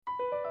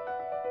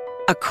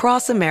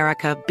Across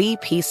America,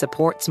 BP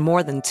supports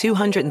more than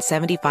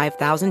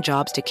 275,000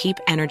 jobs to keep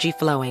energy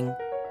flowing.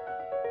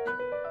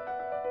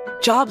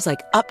 Jobs like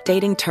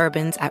updating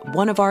turbines at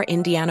one of our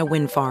Indiana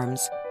wind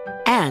farms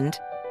and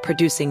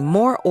producing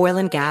more oil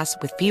and gas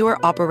with fewer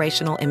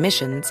operational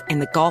emissions in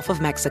the Gulf of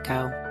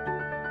Mexico.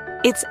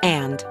 It's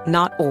and,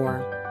 not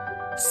or.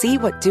 See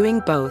what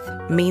doing both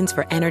means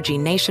for energy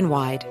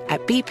nationwide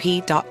at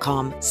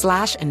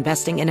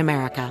bp.com/investing in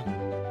America.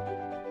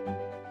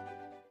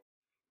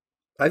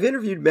 I've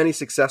interviewed many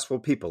successful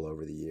people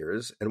over the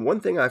years, and one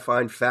thing I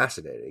find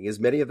fascinating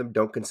is many of them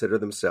don't consider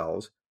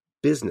themselves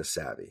business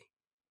savvy.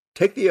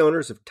 Take the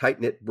owners of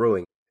Tight Knit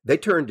Brewing. They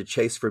turned to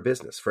Chase for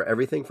business for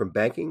everything from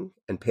banking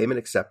and payment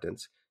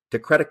acceptance to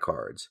credit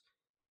cards,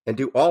 and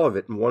do all of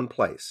it in one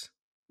place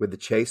with the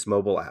Chase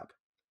mobile app.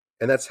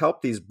 And that's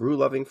helped these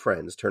brew-loving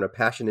friends turn a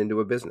passion into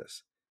a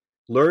business.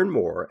 Learn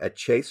more at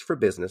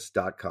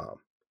chaseforbusiness.com.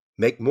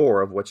 Make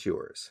more of what's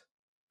yours.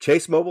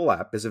 Chase mobile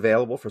app is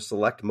available for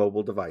select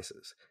mobile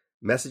devices.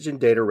 Message and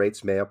data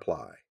rates may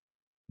apply.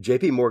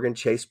 J.P. Morgan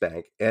Chase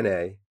Bank,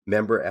 N.A.,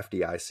 member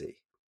FDIC.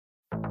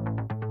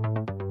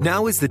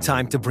 Now is the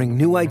time to bring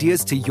new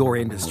ideas to your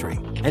industry.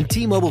 And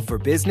T-Mobile for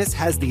Business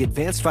has the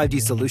advanced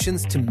 5G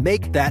solutions to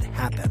make that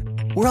happen.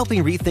 We're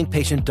helping rethink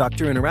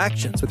patient-doctor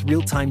interactions with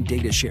real-time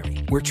data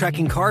sharing. We're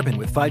tracking carbon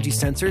with 5G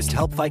sensors to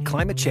help fight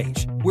climate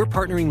change. We're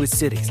partnering with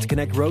cities to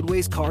connect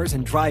roadways, cars,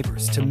 and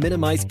drivers to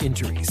minimize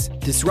injuries.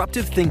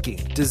 Disruptive thinking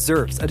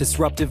deserves a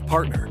disruptive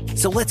partner.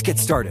 So let's get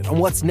started on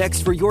what's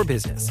next for your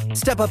business.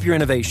 Step up your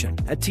innovation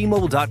at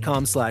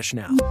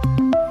T-Mobile.com/now.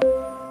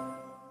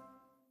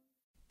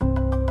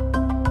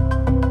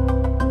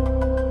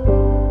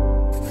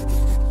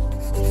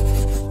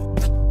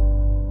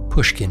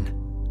 Pushkin.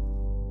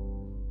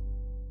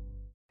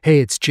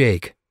 Hey, it's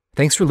Jake.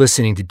 Thanks for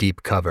listening to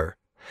Deep Cover.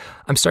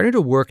 I'm starting to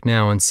work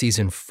now on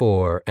Season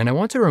 4, and I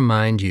want to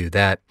remind you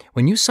that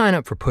when you sign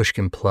up for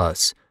Pushkin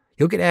Plus,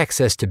 you'll get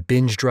access to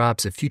binge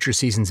drops of future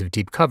seasons of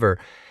Deep Cover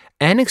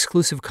and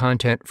exclusive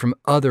content from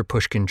other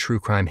Pushkin true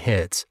crime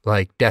hits,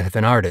 like Death of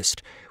an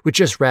Artist, which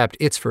just wrapped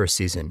its first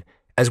season,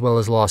 as well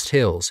as Lost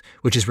Hills,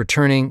 which is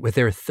returning with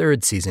their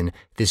third season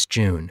this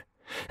June.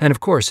 And of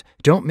course,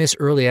 don't miss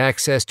early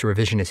access to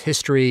Revisionist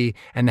History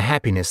and The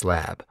Happiness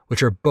Lab,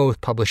 which are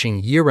both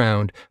publishing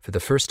year-round for the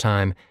first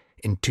time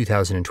in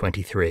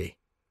 2023.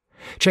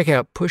 Check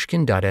out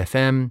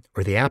pushkin.fm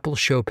or the Apple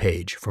show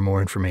page for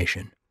more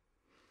information.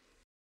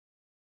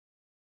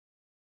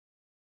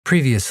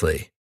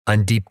 Previously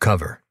on Deep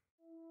Cover.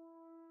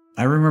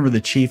 I remember the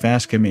chief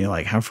asking me,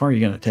 like, how far are you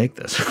going to take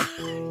this?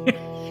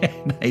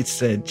 And I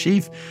said,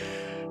 Chief,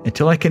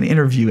 until I can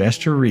interview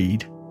Esther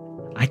Reed,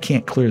 I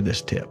can't clear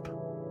this tip.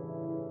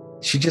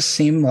 She just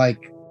seemed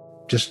like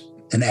just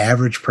an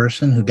average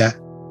person who got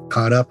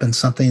caught up in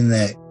something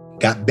that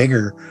got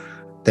bigger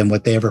than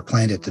what they ever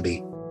planned it to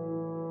be.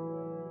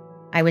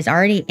 I was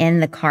already in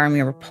the car and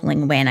we were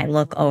pulling away, and I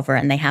look over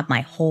and they have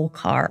my whole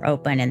car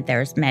open and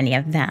there's many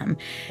of them.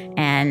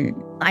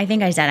 And I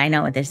think I said, I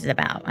know what this is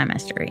about. I'm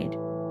Esther Reed.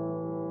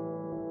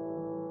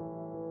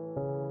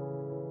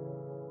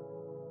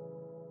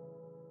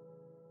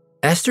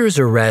 Esther's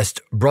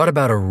arrest brought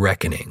about a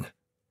reckoning.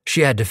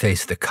 She had to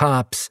face the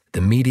cops, the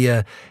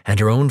media,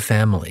 and her own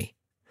family.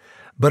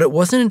 But it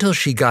wasn't until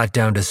she got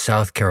down to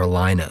South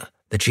Carolina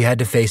that she had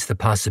to face the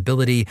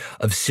possibility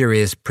of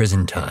serious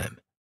prison time.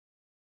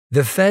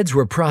 The feds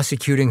were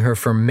prosecuting her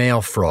for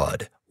mail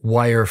fraud,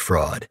 wire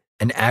fraud,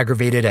 and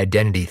aggravated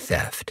identity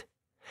theft.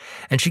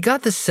 And she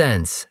got the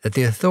sense that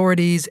the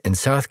authorities in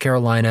South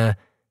Carolina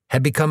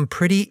had become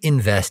pretty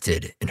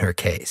invested in her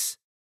case.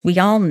 We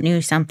all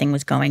knew something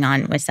was going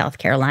on with South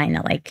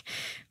Carolina. Like,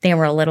 they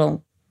were a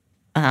little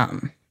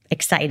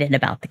excited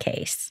about the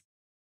case.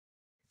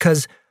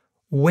 Because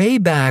way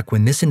back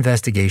when this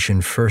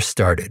investigation first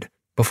started,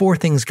 before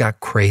things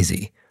got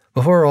crazy,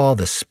 before all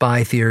the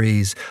spy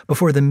theories,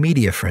 before the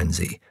media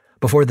frenzy,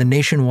 before the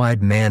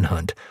nationwide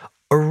manhunt,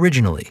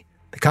 originally,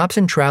 the cops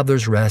in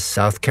Travelers Rest,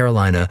 South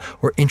Carolina,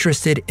 were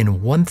interested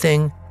in one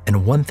thing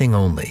and one thing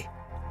only: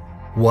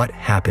 what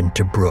happened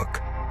to Brooke.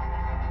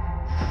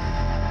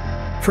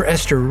 For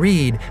Esther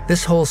Reed,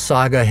 this whole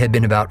saga had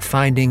been about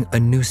finding a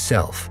new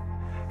self.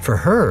 For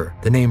her,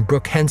 the name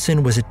Brooke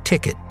Henson was a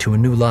ticket to a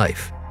new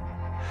life.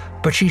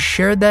 But she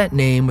shared that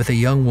name with a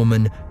young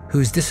woman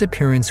whose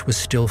disappearance was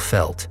still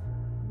felt.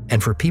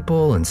 And for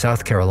people in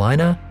South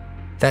Carolina,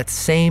 that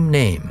same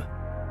name,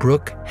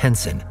 Brooke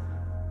Henson,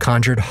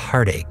 conjured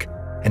heartache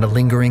and a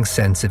lingering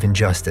sense of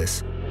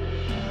injustice.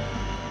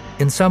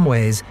 In some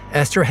ways,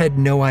 Esther had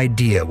no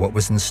idea what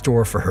was in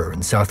store for her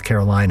in South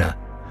Carolina,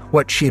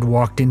 what she had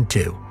walked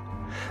into.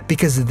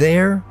 Because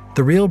there,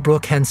 the real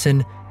Brooke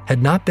Henson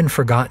had not been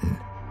forgotten.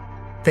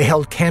 They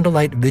held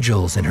candlelight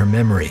vigils in her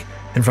memory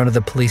in front of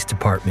the police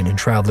department in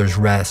Travelers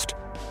Rest.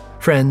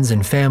 Friends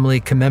and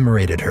family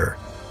commemorated her.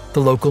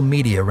 The local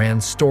media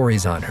ran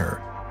stories on her.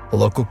 The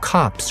local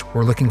cops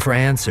were looking for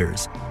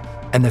answers.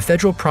 And the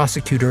federal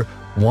prosecutor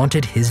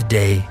wanted his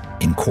day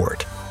in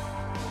court.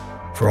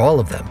 For all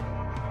of them,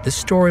 this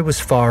story was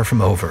far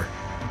from over.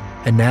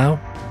 And now,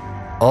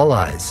 all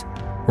eyes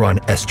were on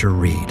Esther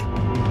Reed.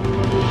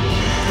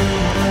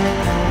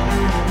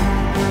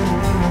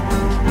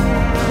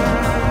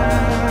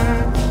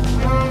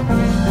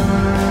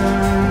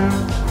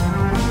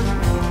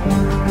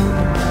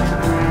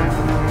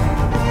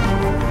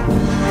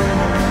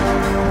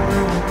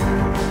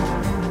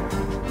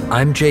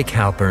 I'm Jake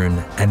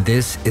Halpern, and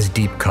this is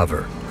Deep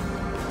Cover,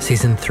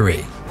 Season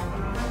 3,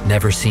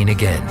 Never Seen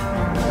Again.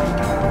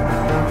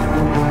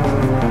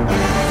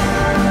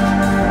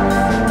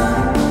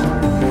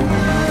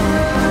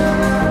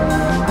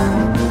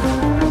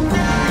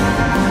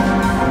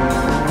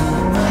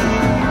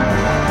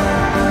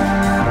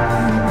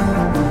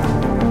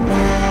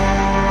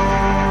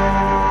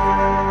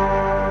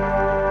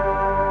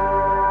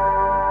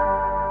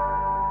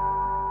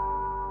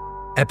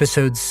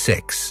 Episode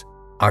 6,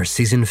 our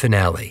season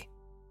finale,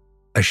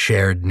 A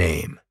Shared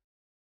Name.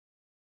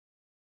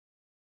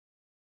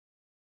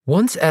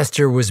 Once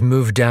Esther was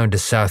moved down to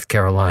South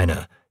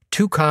Carolina,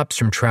 2 cops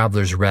from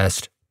Travelers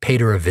Rest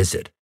paid her a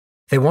visit.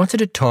 They wanted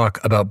to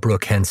talk about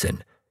Brooke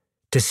Henson,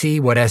 to see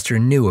what Esther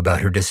knew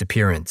about her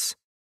disappearance.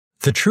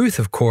 The truth,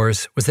 of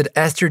course, was that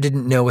Esther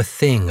didn't know a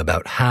thing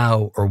about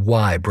how or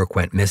why Brooke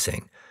went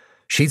missing.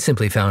 She'd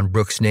simply found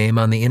Brooke's name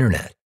on the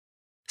internet.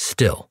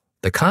 Still,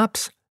 the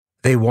cops,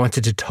 they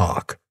wanted to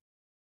talk.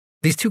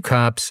 These 2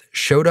 cops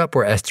showed up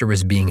where Esther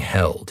was being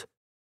held.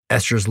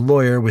 Esther's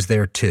lawyer was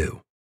there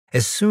too.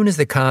 As soon as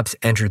the cops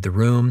entered the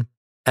room,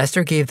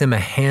 Esther gave them a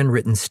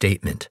handwritten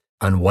statement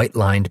on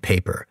white-lined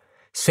paper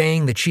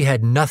saying that she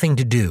had nothing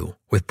to do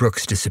with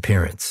Brooke's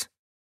disappearance.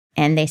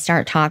 And they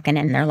start talking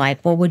and they're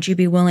like, well, would you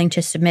be willing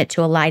to submit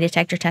to a lie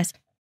detector test?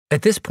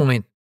 At this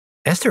point,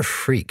 Esther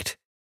freaked.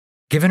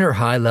 Given her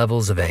high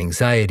levels of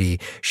anxiety,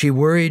 she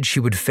worried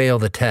she would fail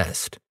the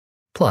test.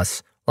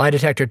 Plus, lie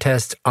detector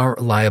tests aren't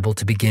reliable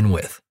to begin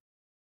with.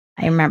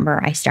 I remember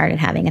I started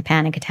having a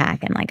panic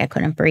attack and I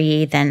couldn't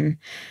breathe. And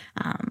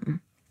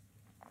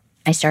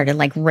I started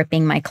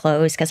ripping my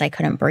clothes because I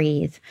couldn't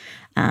breathe.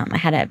 I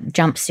had a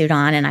jumpsuit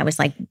on and I was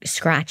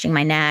scratching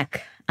my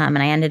neck. And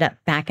I ended up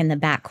back in the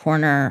back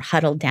corner,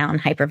 huddled down,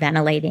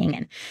 hyperventilating.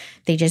 And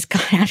they just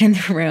got out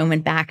of the room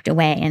and backed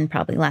away and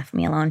probably left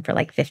me alone for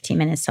 15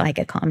 minutes so I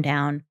could calm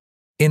down.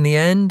 In the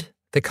end,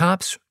 the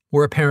cops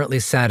were apparently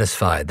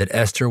satisfied that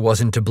Esther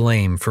wasn't to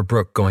blame for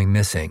Brooke going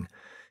missing,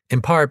 in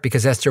part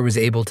because Esther was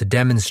able to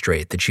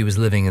demonstrate that she was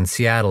living in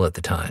Seattle at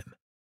the time.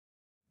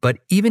 But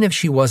even if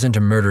she wasn't a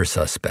murder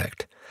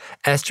suspect,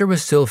 Esther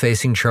was still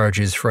facing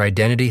charges for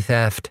identity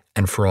theft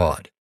and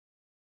fraud.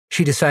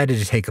 She decided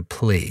to take a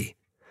plea,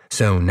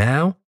 so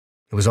now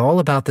it was all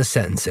about the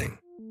sentencing.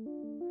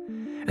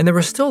 And there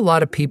were still a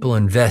lot of people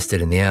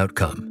invested in the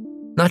outcome,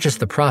 not just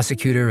the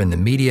prosecutor and the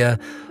media,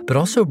 but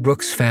also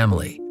Brooke's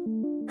family.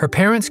 Her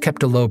parents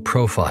kept a low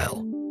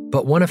profile,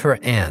 but one of her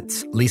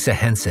aunts, Lisa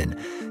Henson,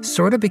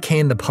 sort of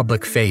became the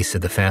public face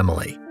of the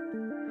family.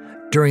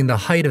 During the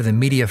height of the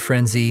media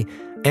frenzy,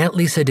 Aunt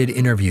Lisa did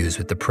interviews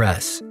with the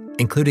press,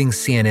 including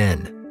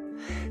CNN.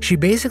 She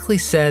basically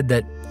said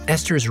that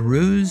Esther's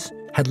ruse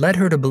had led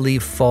her to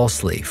believe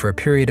falsely for a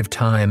period of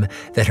time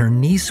that her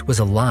niece was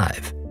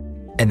alive,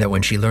 and that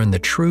when she learned the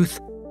truth,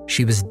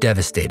 she was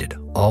devastated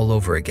all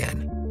over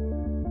again.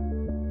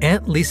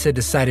 Aunt Lisa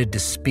decided to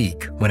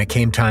speak when it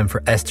came time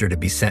for Esther to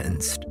be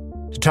sentenced,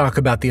 to talk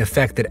about the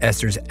effect that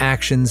Esther's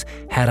actions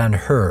had on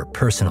her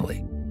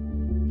personally.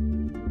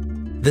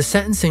 The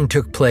sentencing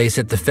took place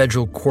at the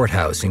federal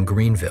courthouse in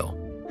Greenville.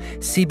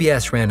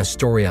 CBS ran a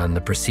story on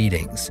the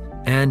proceedings,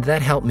 and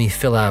that helped me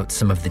fill out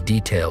some of the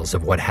details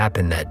of what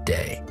happened that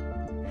day.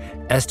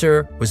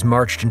 Esther was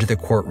marched into the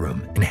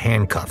courtroom in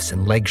handcuffs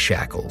and leg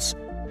shackles.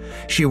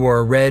 She wore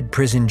a red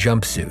prison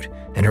jumpsuit,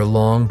 and her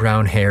long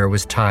brown hair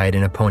was tied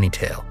in a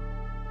ponytail.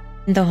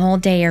 The whole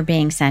day you're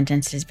being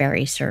sentenced is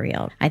very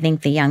surreal. I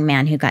think the young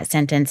man who got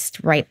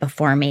sentenced right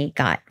before me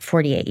got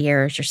 48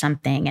 years or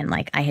something. And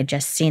I had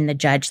just seen the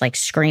judge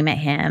scream at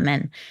him,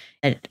 and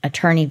an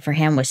attorney for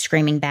him was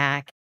screaming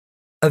back.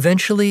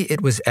 Eventually,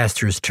 it was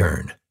Esther's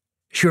turn.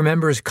 She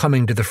remembers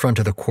coming to the front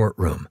of the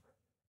courtroom.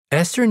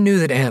 Esther knew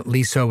that Aunt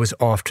Lisa was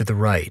off to the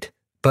right,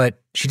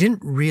 but she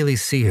didn't really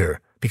see her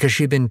because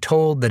she'd been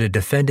told that a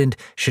defendant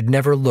should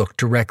never look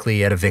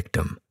directly at a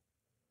victim.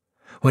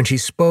 When she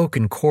spoke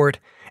in court,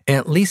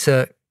 Aunt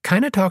Lisa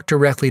kind of talked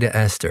directly to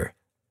Esther.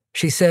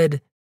 She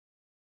said,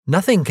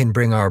 "Nothing can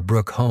bring our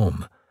Brooke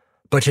home,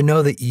 but to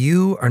know that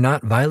you are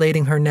not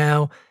violating her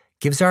now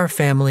gives our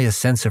family a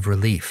sense of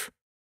relief."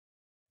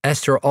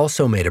 Esther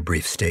also made a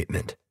brief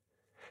statement.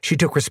 She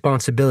took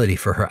responsibility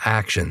for her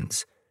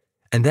actions,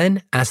 and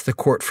then asked the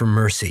court for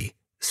mercy,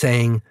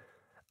 saying,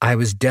 "I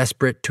was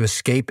desperate to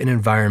escape an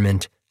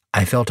environment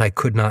I felt I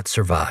could not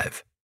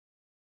survive."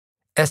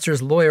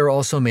 Esther's lawyer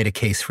also made a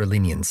case for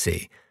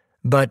leniency,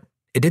 but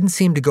it didn't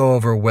seem to go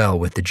over well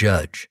with the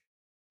judge.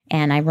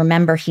 And I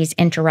remember he's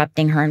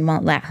interrupting her and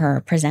won't let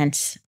her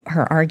present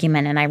her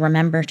argument. And I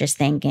remember just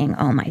thinking,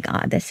 oh my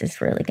God, this is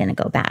really going to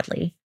go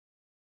badly.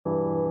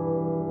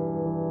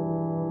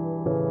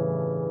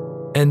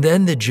 And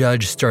then the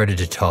judge started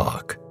to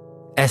talk.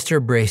 Esther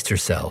braced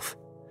herself.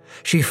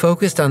 She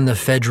focused on the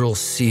federal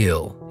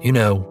seal,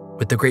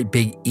 with the great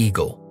big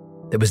eagle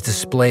that was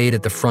displayed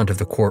at the front of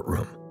the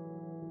courtroom.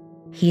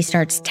 He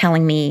starts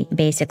telling me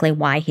basically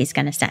why he's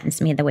going to sentence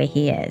me the way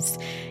he is.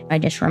 I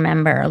just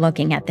remember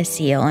looking at the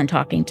seal and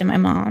talking to my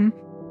mom.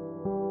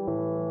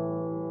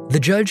 The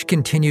judge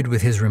continued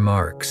with his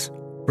remarks.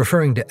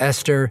 Referring to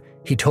Esther,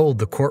 he told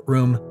the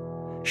courtroom,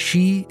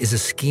 "She is a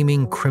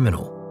scheming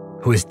criminal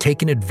who has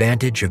taken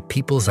advantage of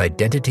people's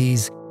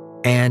identities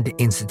and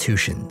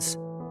institutions."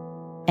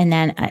 And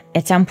then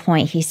at some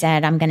point he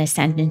said, "I'm going to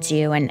sentence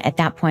you." And at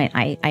that point,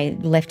 I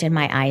lifted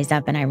my eyes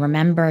up and I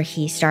remember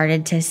he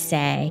started to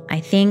say,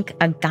 "I think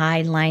a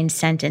guideline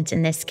sentence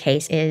in this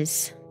case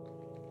is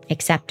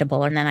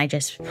acceptable." And then I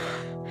just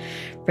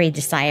breathed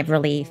a sigh of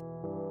relief.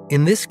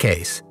 In this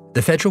case,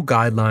 the federal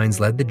guidelines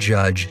led the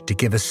judge to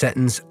give a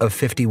sentence of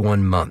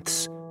 51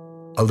 months,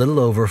 a little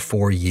over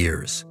 4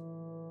 years.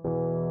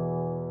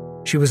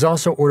 She was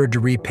also ordered to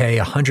repay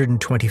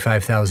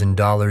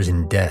 $125,000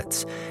 in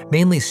debts,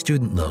 mainly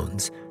student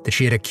loans, that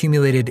she had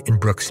accumulated in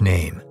Brooke's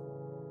name.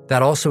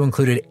 That also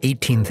included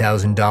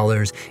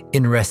 $18,000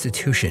 in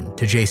restitution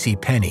to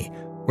JCPenney,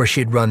 where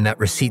she had run that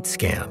receipt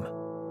scam.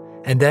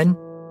 And then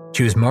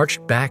she was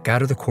marched back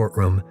out of the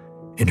courtroom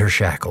in her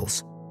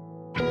shackles.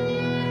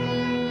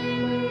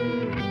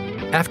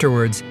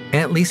 Afterwards,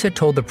 Aunt Lisa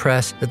told the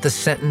press that the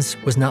sentence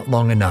was not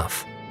long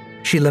enough.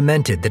 She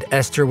lamented that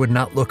Esther would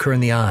not look her in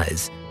the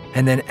eyes,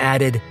 and then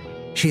added,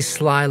 "She's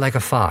sly like a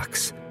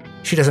fox.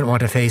 She doesn't want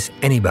to face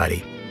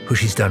anybody who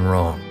she's done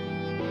wrong."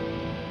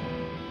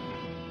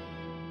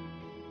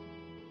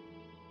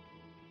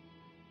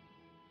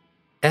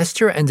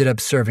 Esther ended up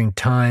serving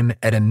time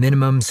at a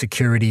minimum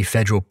security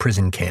federal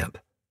prison camp.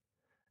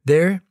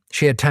 There,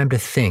 she had time to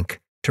think,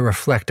 to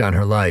reflect on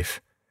her life.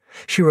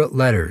 She wrote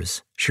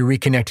letters. She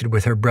reconnected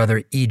with her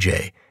brother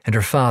EJ and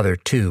her father,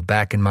 too,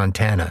 back in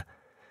Montana.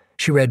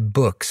 She read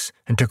books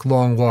and took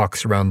long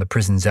walks around the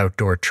prison's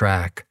outdoor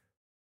track.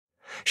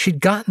 She'd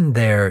gotten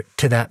there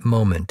to that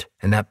moment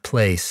and that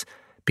place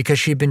because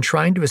she'd been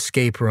trying to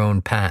escape her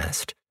own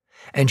past,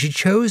 and she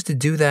chose to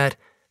do that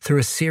through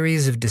a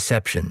series of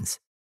deceptions.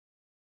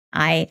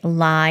 I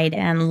lied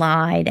and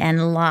lied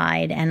and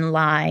lied and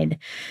lied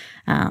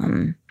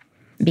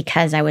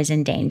because I was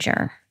in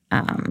danger,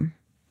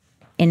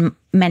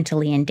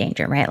 mentally in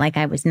danger, right? Like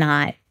I was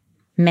not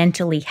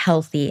mentally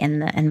healthy in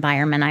the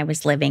environment I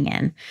was living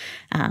in.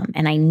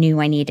 And I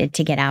knew I needed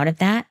to get out of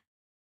that.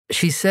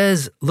 She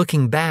says,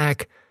 looking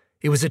back,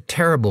 it was a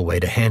terrible way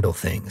to handle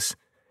things,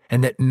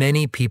 and that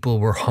many people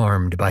were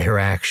harmed by her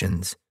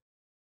actions.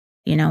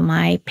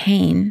 My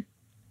pain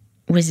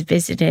was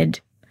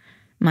visited,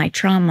 my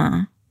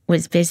trauma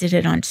was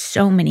visited on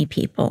so many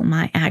people.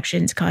 My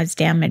actions caused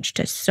damage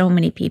to so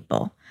many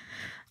people.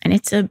 And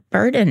it's a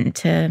burden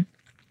to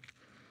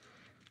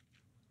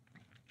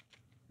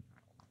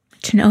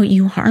know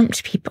you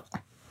harmed people,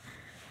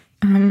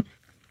 and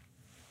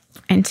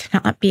to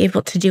not be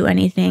able to do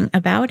anything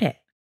about it.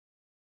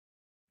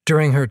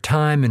 During her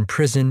time in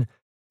prison,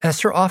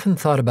 Esther often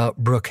thought about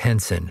Brooke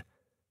Henson.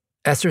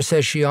 Esther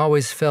says she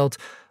always felt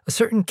a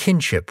certain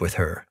kinship with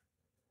her.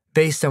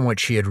 Based on what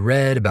she had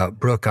read about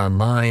Brooke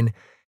online,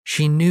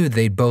 she knew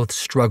they'd both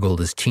struggled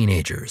as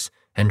teenagers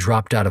and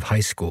dropped out of high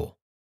school.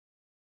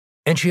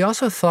 And she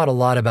also thought a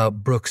lot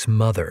about Brooke's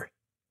mother.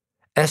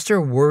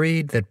 Esther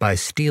worried that by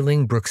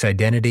stealing Brooke's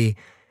identity,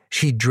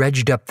 she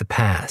dredged up the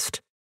past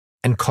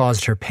and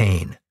caused her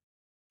pain.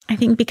 I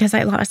think because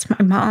I lost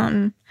my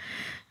mom,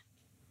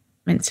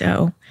 and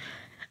so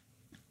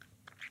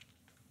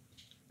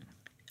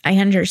I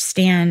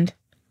understand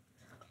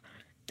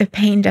the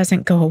pain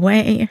doesn't go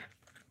away.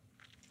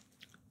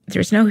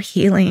 There's no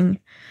healing.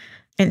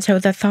 And so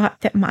the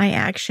thought that my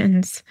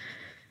actions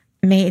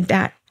made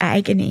that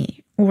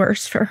agony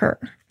worse for her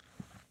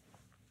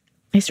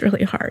is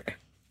really hard.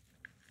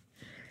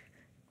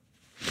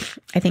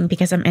 I think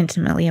because I'm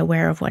intimately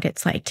aware of what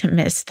it's like to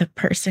miss the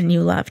person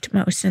you loved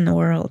most in the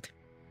world.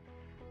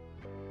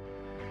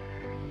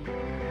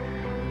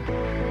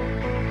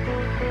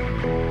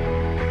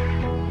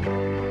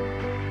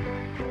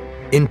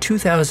 In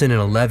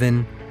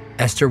 2011,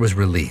 Esther was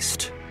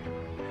released.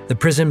 The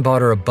prison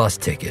bought her a bus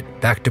ticket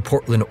back to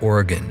Portland,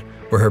 Oregon,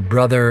 where her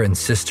brother and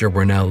sister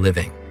were now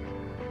living.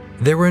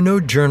 There were no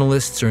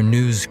journalists or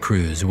news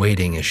crews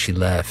waiting as she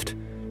left.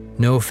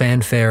 No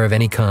fanfare of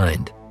any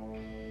kind.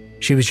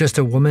 She was just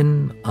a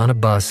woman on a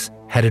bus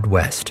headed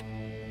west,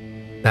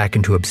 back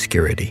into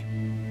obscurity.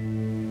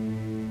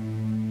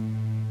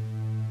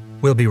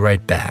 We'll be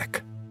right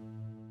back.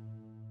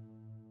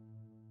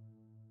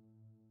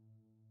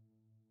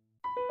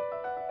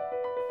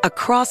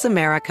 Across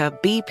America,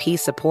 BP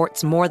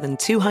supports more than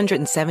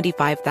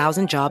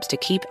 275,000 jobs to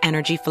keep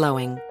energy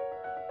flowing.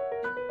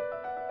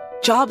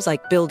 Jobs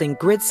like building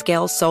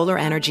grid-scale solar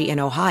energy in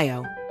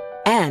Ohio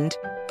and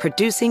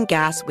producing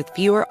gas with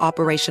fewer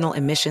operational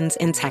emissions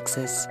in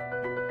Texas.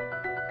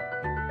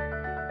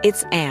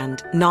 It's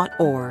and, not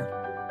or.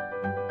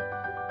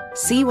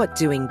 See what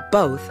doing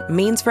both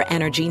means for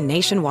energy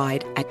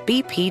nationwide at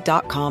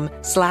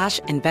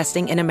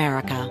bp.com/investing in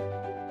America.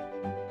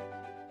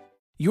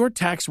 Your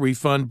tax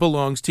refund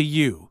belongs to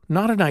you,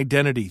 not an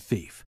identity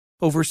thief.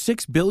 Over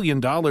 $6 billion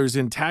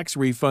in tax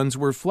refunds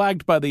were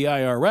flagged by the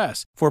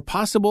IRS for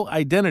possible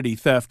identity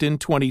theft in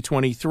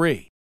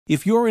 2023.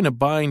 If you're in a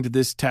bind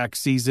this tax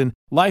season,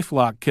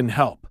 LifeLock can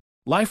help.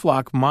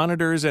 LifeLock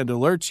monitors and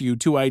alerts you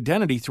to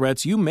identity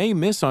threats you may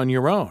miss on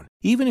your own,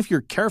 even if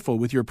you're careful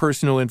with your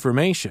personal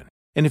information.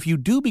 And if you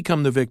do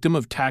become the victim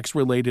of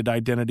tax-related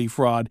identity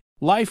fraud,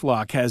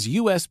 LifeLock has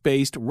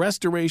U.S.-based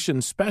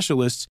restoration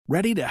specialists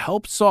ready to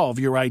help solve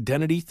your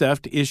identity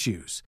theft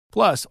issues.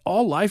 Plus,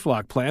 all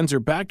LifeLock plans are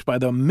backed by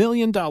the $1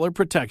 Million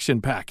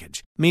Protection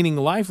Package, meaning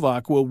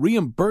LifeLock will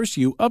reimburse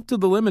you up to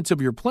the limits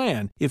of your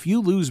plan if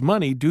you lose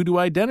money due to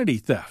identity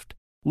theft.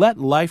 Let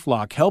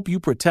LifeLock help you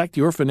protect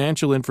your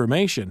financial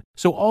information,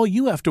 so all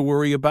you have to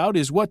worry about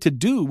is what to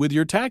do with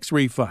your tax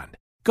refund.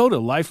 Go to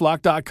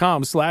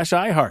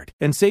LifeLock.com/iHeart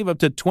and save up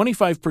to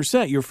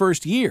 25% your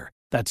first year.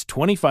 That's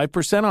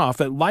 25%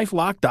 off at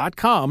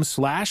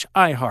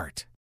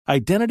LifeLock.com/iHeart.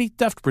 Identity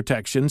theft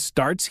protection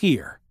starts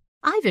here.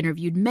 I've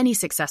interviewed many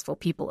successful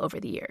people over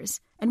the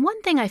years, and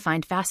one thing I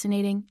find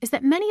fascinating is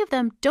that many of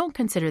them don't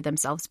consider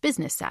themselves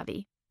business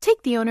savvy.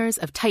 Take the owners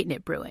of Tight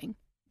Knit Brewing.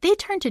 They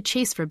turned to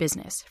Chase for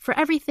Business for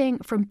everything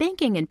from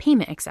banking and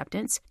payment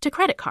acceptance to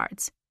credit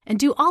cards, and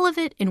do all of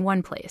it in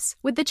one place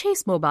with the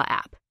Chase mobile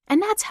app.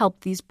 And that's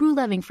helped these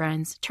brew-loving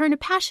friends turn a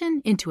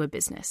passion into a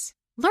business.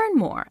 Learn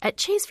more at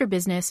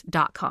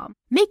chaseforbusiness.com.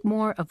 Make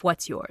more of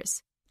what's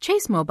yours.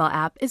 Chase mobile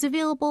app is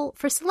available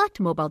for select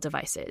mobile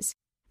devices.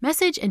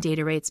 Message and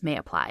data rates may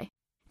apply.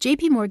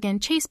 J.P. Morgan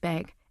Chase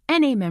Bank,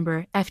 N.A.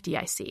 member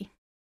FDIC.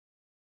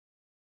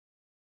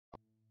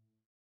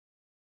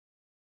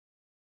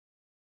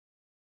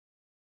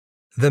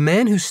 The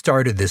man who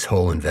started this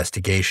whole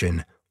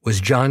investigation was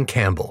John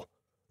Campbell,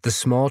 the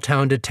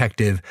small-town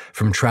detective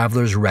from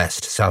Travelers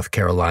Rest, South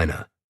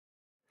Carolina.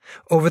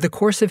 Over the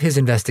course of his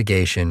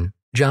investigation,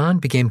 John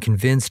became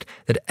convinced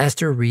that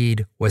Esther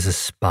Reed was a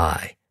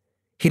spy.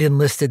 He'd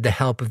enlisted the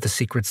help of the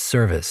Secret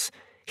Service.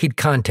 He'd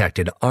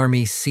contacted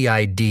Army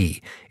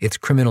CID, its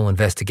Criminal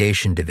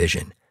Investigation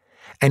Division,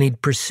 and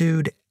he'd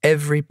pursued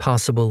every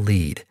possible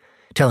lead,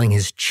 telling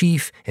his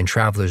chief in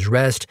Travelers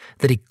Rest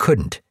that he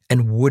couldn't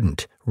and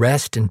wouldn't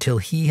rest until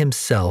he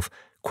himself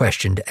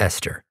questioned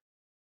Esther.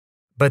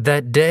 But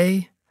that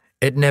day,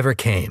 it never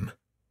came.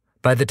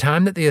 By the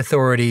time that the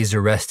authorities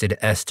arrested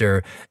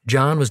Esther,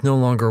 John was no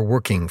longer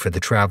working for the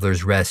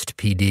Travelers Rest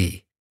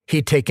PD.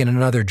 He'd taken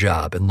another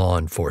job in law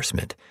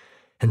enforcement,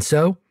 and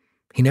so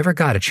he never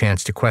got a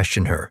chance to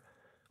question her,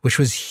 which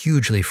was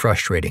hugely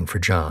frustrating for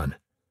John.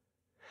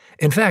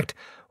 In fact,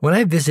 when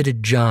I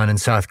visited John in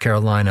South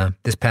Carolina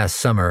this past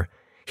summer,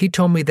 he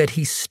told me that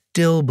he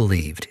still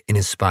believed in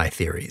his spy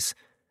theories,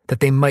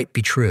 that they might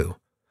be true.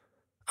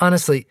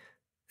 Honestly,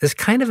 this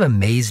kind of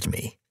amazed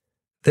me.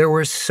 There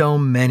were so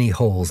many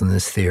holes in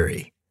this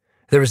theory.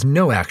 There was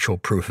no actual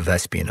proof of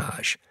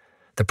espionage.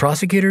 The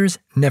prosecutors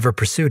never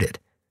pursued it.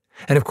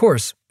 And of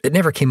course, it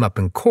never came up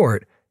in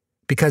court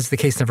because the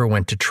case never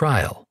went to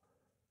trial.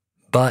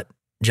 But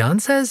John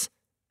says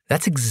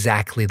that's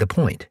exactly the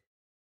point.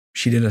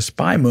 She did a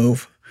spy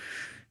move.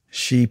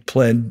 She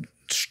pled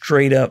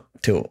straight up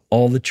to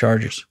all the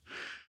charges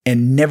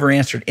and never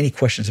answered any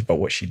questions about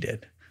what she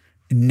did.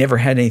 Never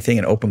had anything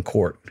in open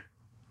court.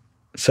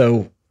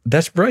 So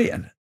that's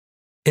brilliant.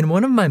 In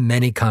one of my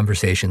many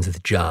conversations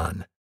with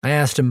John, I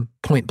asked him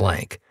point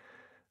blank,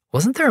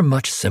 wasn't there a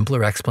much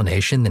simpler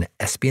explanation than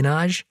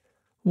espionage?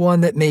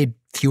 One that made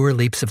fewer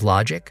leaps of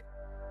logic?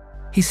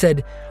 He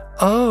said,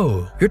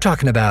 "Oh, you're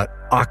talking about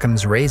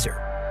Occam's razor."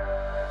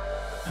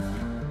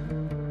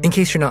 In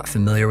case you're not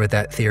familiar with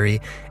that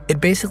theory,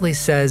 it basically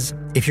says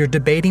if you're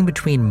debating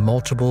between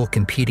multiple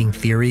competing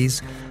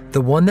theories,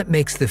 the one that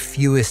makes the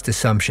fewest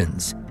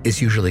assumptions is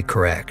usually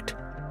correct.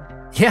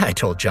 Yeah, I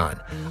told John,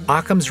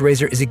 Occam's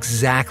razor is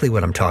exactly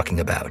what I'm talking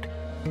about.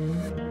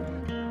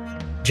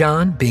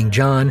 John, being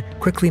John,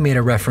 quickly made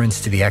a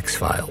reference to the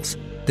X-Files,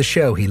 the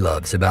show he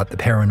loves about the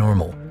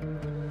paranormal.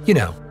 You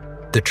know,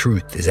 the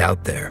truth is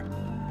out there.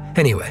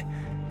 Anyway,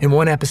 in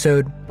one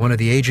episode, one of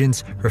the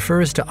agents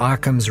refers to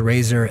Occam's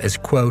razor as,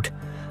 quote,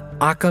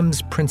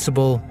 Occam's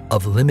principle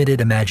of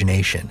limited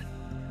imagination.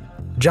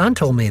 John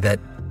told me that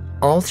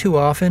all too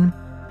often,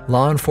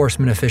 law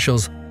enforcement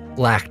officials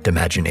lacked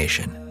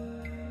imagination.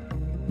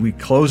 We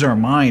close our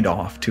mind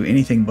off to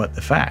anything but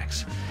the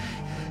facts.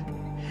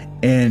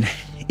 And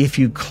if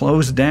you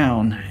close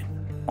down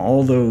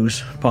all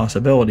those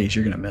possibilities,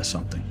 you're going to miss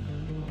something.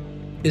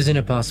 Isn't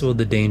it possible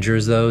the danger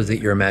is, though, is that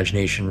your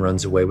imagination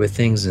runs away with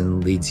things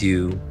and leads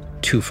you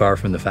too far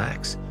from the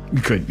facts?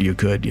 You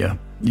could, yeah.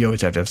 You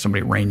always have to have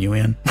somebody rein you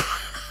in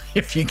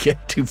if you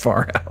get too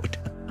far out.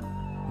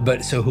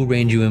 But so who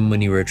reined you in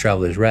when you were at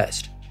Travelers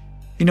Rest?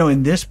 You know,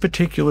 in this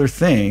particular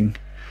thing,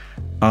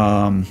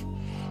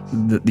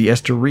 the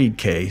Esther Reed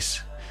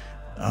case,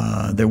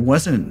 there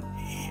wasn't,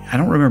 I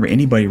don't remember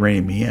anybody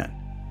reining me in.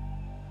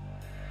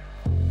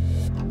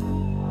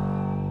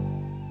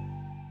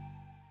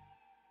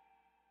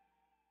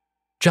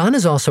 John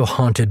is also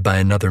haunted by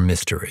another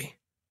mystery.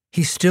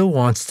 he still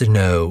wants to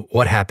know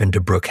what happened to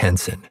Brooke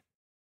Henson.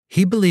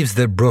 He believes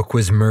that Brooke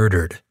was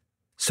murdered.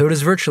 So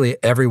does virtually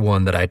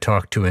everyone that I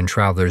talked to in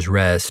Travelers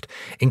Rest,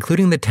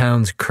 including the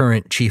town's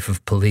current chief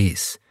of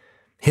police.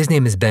 His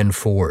name is Ben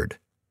Ford.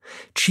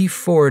 Chief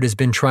Ford has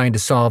been trying to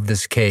solve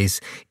this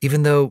case,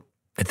 even though,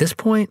 at this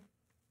point,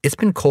 it's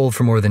been cold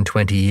for more than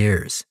 20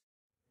 years.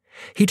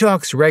 He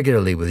talks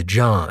regularly with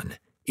John,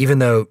 even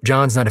though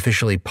John's not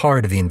officially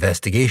part of the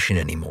investigation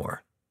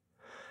anymore.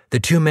 The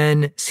two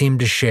men seem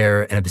to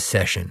share an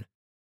obsession.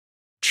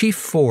 Chief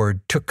Ford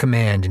took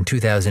command in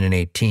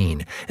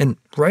 2018, and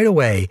right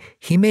away,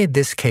 he made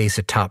this case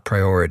a top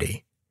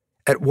priority.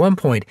 At one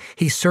point,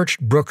 he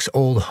searched Brooke's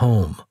old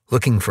home,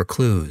 looking for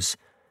clues.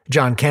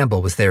 John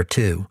Campbell was there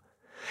too.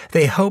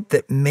 They hoped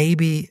that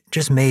maybe,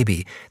 just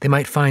maybe, they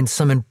might find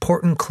some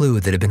important clue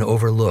that had been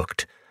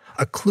overlooked,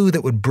 a clue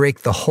that would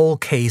break the whole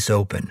case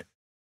open.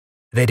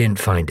 They didn't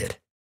find it.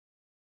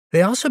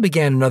 They also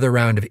began another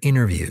round of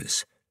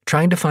interviews,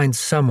 trying to find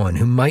someone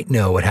who might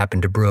know what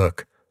happened to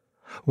Brooke.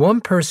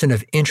 One person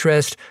of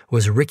interest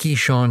was Ricky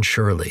Sean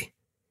Shirley.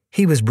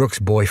 He was Brooke's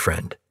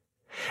boyfriend,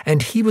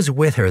 and he was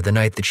with her the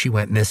night that she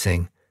went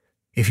missing.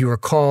 If you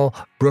recall,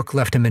 Brooke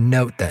left him a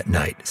note that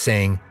night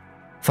saying,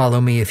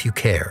 "Follow me if you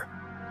care."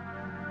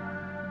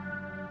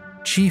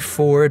 Chief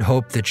Ford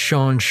hoped that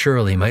Sean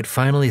Shirley might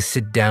finally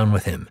sit down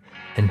with him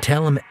and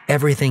tell him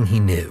everything he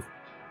knew.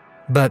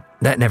 But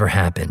that never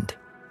happened.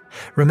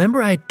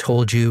 Remember I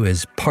told you,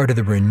 as part of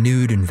the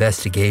renewed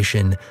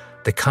investigation,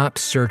 the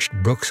cops searched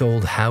Brooke's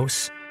old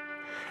house?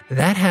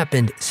 That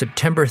happened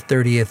September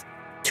 30th,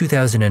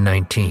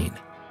 2019.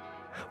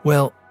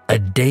 Well, a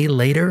day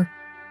later,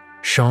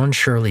 Sean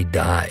Shirley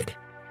died.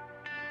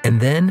 And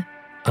then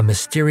a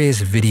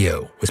mysterious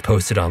video was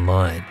posted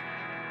online.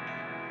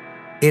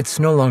 It's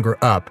no longer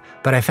up,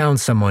 but I found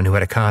someone who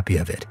had a copy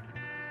of it.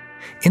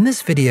 In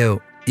this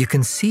video, you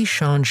can see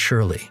Sean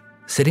Shirley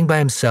sitting by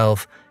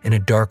himself in a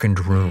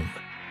darkened room.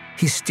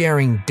 He's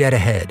staring dead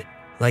ahead,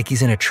 like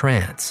he's in a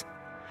trance.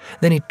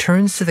 Then he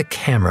turns to the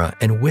camera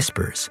and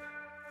whispers.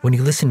 When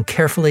you listen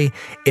carefully,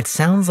 it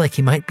sounds like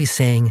he might be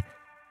saying,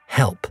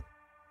 "Help."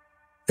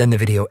 Then the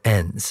video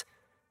ends.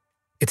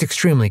 It's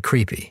extremely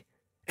creepy,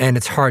 and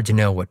it's hard to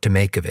know what to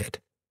make of it.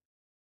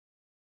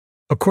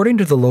 According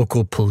to the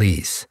local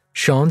police,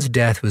 Sean's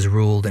death was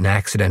ruled an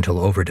accidental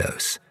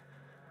overdose.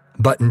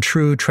 But in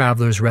true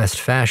Travelers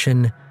Rest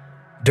fashion,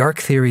 dark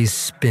theories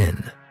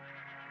spin.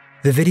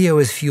 The video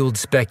has fueled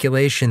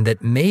speculation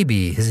that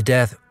maybe his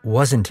death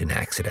wasn't an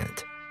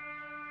accident.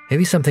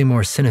 Maybe something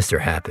more sinister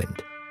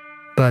happened.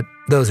 But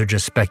those are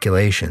just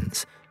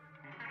speculations.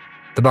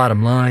 The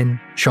bottom line,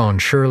 Sean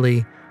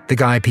Shirley, the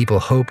guy people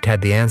hoped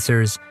had the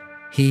answers,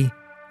 he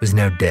was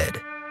now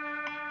dead.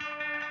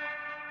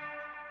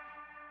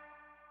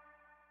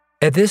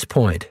 At this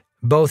point,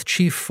 both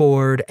Chief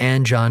Ford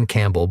and John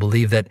Campbell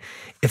believe that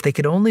if they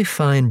could only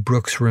find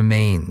Brooke's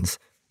remains,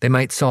 they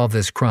might solve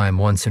this crime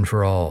once and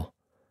for all.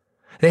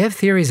 They have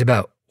theories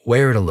about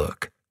where to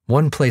look,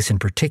 one place in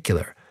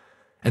particular,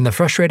 and the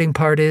frustrating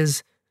part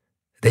is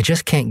they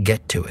just can't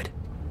get to it.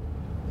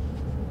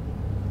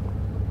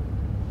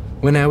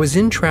 When I was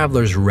in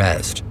Travelers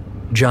Rest,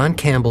 John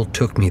Campbell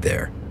took me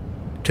there,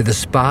 to the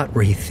spot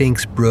where he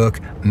thinks Brooke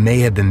may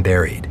have been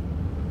buried.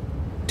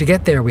 To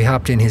get there, we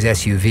hopped in his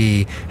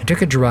SUV and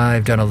took a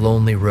drive down a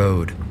lonely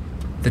road.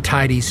 The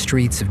tidy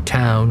streets of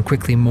town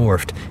quickly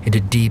morphed into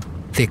deep,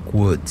 thick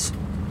woods.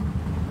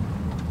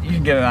 You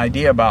can get an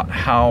idea about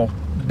how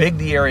big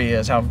the area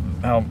is,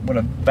 what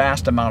a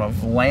vast amount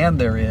of land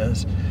there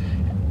is,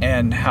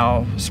 and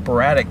how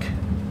sporadic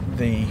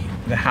the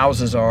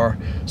houses are.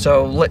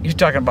 So you're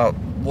talking about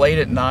late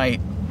at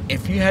night.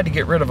 If you had to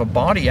get rid of a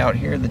body out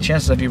here, the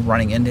chances of you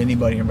running into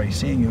anybody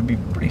seeing you would be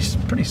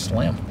pretty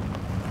slim.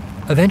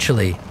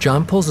 Eventually,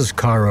 John pulls his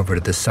car over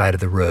to the side of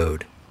the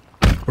road.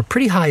 We're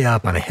pretty high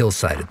up on a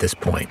hillside at this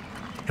point,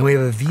 and we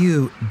have a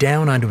view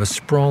down onto a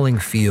sprawling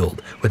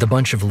field with a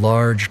bunch of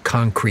large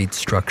concrete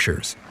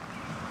structures.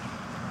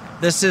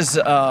 This is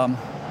a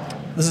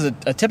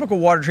typical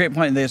water treatment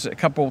plant. There's a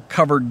couple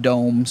covered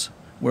domes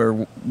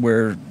where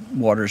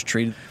water is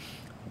treated.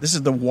 This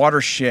is the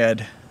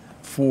watershed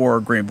for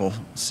Greenville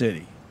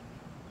City.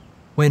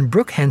 When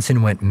Brooke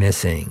Henson went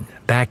missing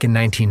back in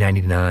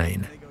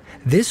 1999,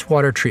 this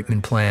water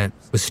treatment plant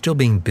was still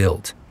being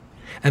built,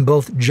 and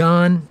both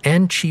John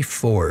and Chief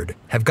Ford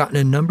have gotten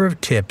a number of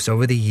tips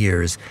over the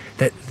years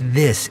that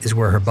this is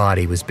where her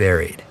body was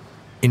buried,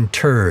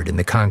 interred in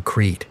the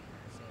concrete.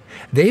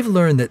 They've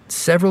learned that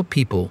several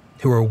people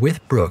who were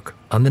with Brooke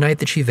on the night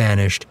that she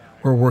vanished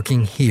were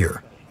working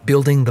here,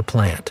 building the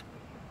plant.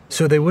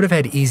 So they would have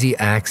had easy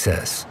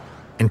access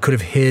and could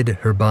have hid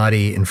her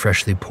body in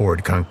freshly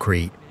poured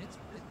concrete.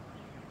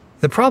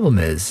 The problem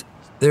is,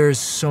 there's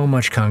so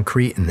much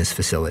concrete in this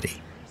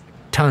facility,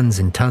 tons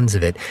and tons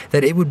of it,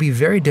 that it would be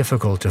very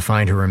difficult to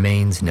find her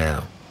remains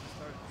now.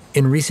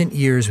 In recent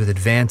years, with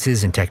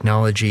advances in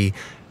technology,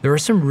 there are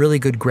some really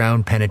good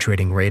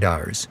ground-penetrating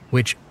radars,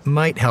 which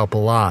might help a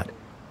lot.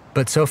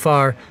 But so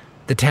far,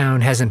 the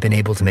town hasn't been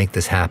able to make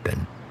this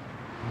happen.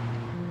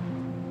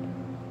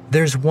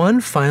 There's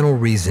one final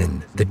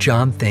reason that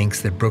John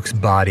thinks that Brooke's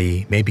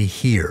body may be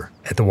here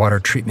at the water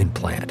treatment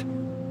plant.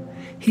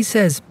 He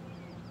says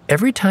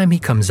every time he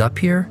comes up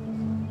here,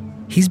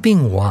 he's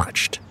being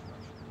watched.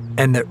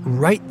 And that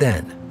right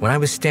then, when I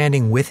was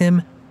standing with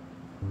him,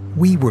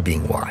 we were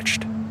being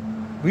watched.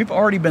 We've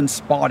already been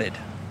spotted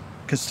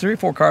because 3 or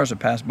 4 cars have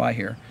passed by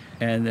here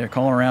and they're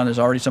calling around. There's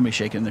already somebody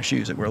shaking their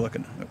shoes that we're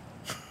looking at.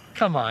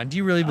 Come on, do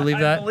you really believe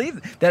that? I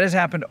believe that has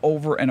happened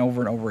over and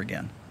over and over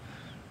again.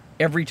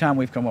 Every time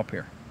we've come up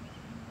here.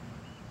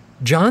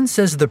 John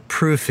says the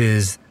proof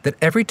is that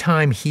every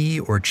time he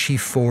or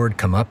Chief Ford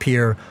come up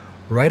here,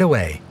 right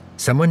away,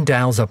 someone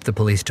dials up the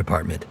police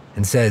department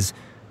and says,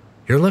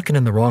 "You're looking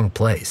in the wrong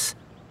place.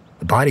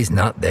 The body's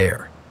not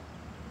there."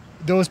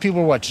 Those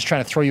people were what, just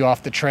trying to throw you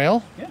off the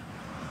trail? Yeah.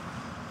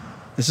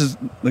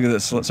 Look at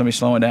this, somebody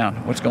slowing down.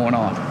 What's going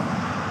on?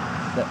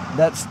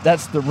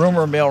 That's the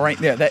rumor mill right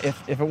there. That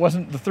if it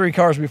wasn't the 3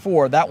 cars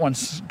before, that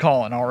one's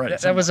calling already.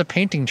 That was a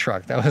painting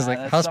truck. That was like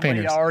house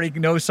painters. Already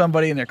knows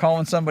somebody, and they're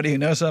calling somebody who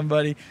knows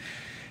somebody.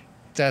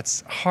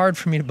 That's hard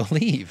for me to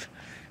believe.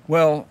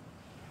 Well,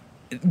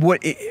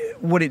 what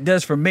it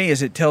does for me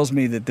is it tells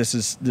me that this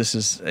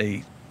is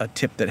a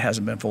tip that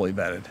hasn't been fully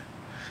vetted,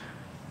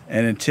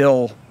 and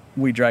until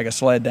we drag a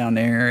sled down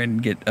there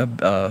and get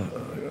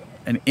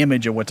an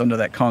image of what's under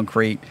that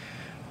concrete,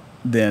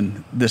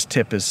 then this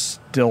tip is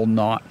still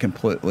not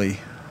completely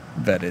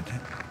vetted.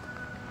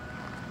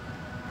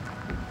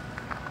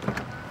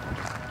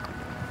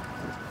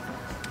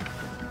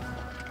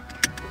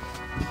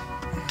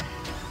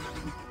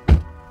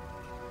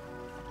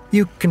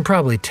 You can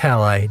probably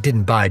tell I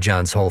didn't buy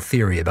John's whole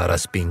theory about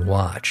us being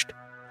watched,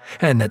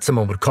 and that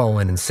someone would call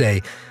in and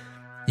say,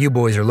 "You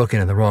boys are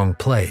looking in the wrong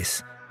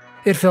place."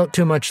 It felt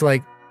too much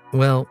like,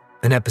 well,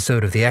 an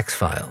episode of The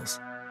X-Files.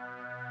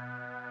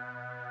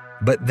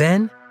 But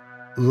then,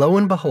 lo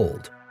and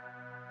behold,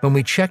 when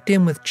we checked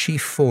in with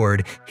Chief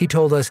Ford, he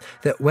told us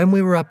that when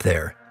we were up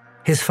there,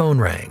 his phone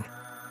rang,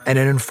 and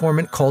an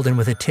informant called in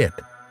with a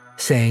tip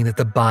saying that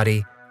the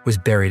body was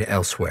buried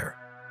elsewhere.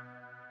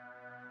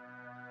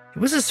 It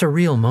was a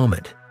surreal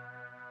moment.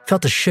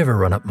 Felt a shiver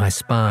run up my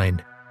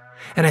spine,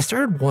 and I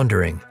started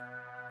wondering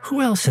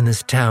who else in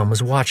this town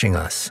was watching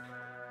us,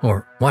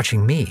 or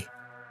watching me,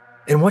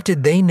 and what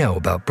did they know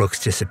about Brooke's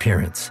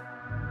disappearance?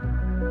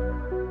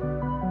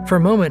 For a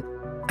moment,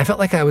 I felt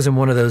like I was in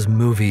one of those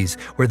movies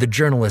where the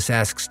journalist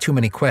asks too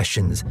many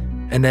questions,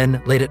 and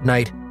then, late at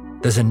night,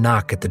 there's a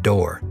knock at the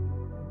door.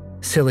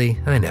 Silly,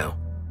 I know.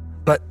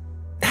 But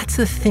that's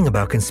the thing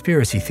about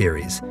conspiracy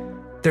theories.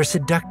 They're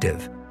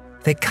seductive.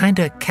 They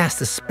kinda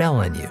cast a spell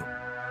on you.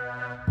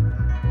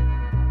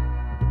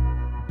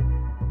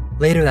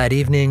 Later that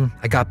evening,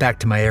 I got back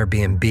to my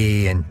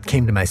Airbnb and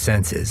came to my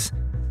senses.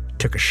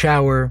 Took a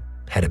shower,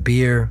 had a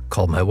beer,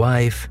 called my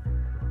wife.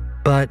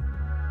 But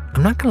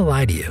I'm not gonna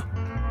lie to you.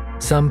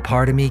 Some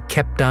part of me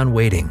kept on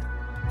waiting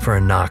for a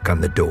knock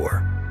on the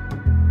door.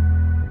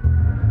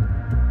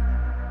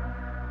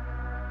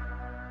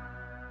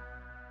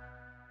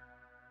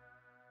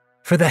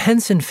 For the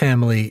Henson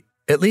family,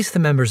 at least the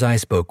members I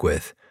spoke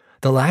with,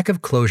 the lack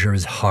of closure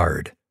is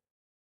hard.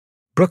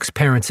 Brooke's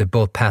parents have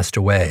both passed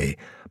away,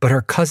 but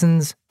her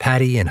cousins,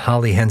 Patty and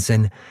Holly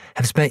Henson,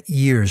 have spent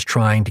years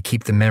trying to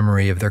keep the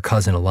memory of their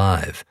cousin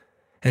alive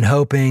and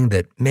hoping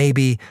that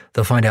maybe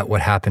they'll find out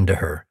what happened to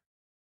her.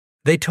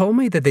 They told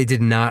me that they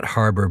did not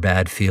harbor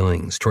bad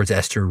feelings towards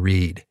Esther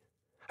Reed,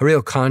 a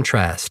real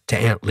contrast to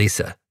Aunt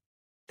Lisa.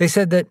 They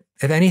said that,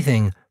 if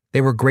anything, they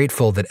were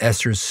grateful that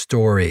Esther's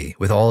story,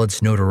 with all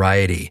its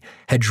notoriety,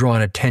 had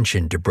drawn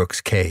attention to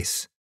Brooke's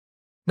case.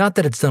 Not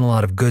that it's done a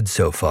lot of good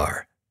so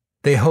far.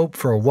 They hoped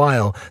for a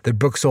while that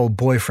Brooke's old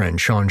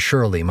boyfriend, Sean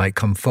Shirley, might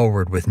come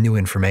forward with new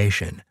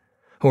information,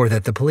 or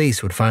that the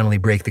police would finally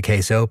break the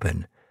case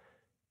open.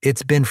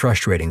 It's been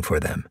frustrating for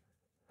them.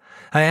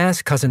 I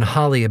asked Cousin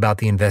Holly about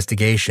the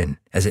investigation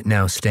as it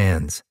now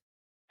stands.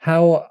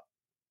 How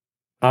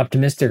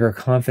optimistic or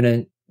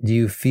confident do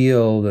you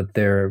feel that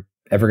they're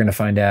ever going to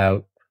find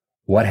out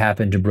what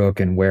happened to Brooke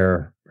and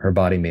where her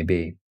body may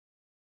be?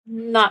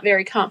 Not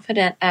very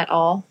confident at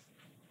all.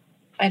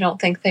 I don't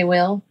think they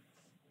will.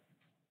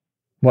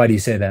 Why do you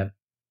say that?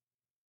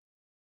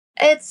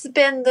 It's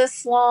been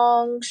this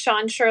long.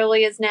 Sean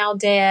Shirley is now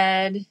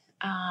dead.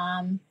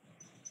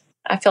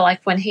 I feel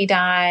like when he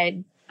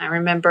died, I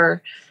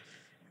remember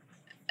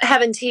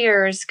having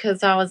tears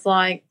because I was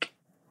like,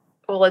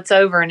 well, it's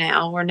over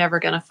now. We're never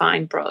going to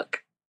find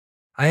Brooke.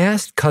 I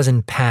asked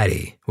Cousin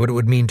Patty what it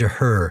would mean to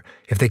her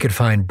if they could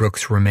find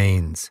Brooke's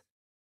remains.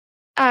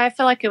 I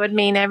feel like it would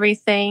mean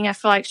everything. I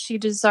feel like she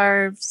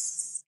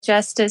deserves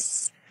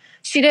justice.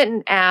 She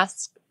didn't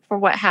ask for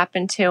what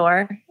happened to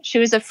her. She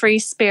was a free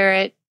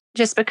spirit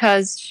just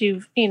because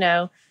she,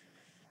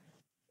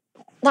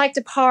 liked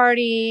to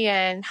party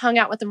and hung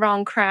out with the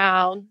wrong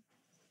crowd.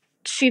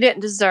 She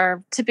didn't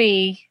deserve to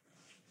be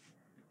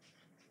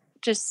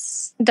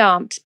just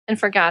dumped and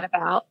forgot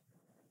about.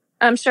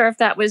 I'm sure if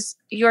that was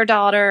your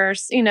daughter,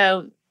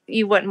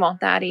 you wouldn't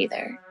want that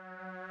either.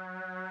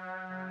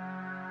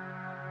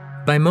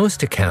 By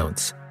most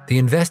accounts, the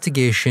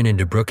investigation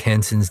into Brooke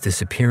Henson's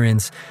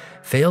disappearance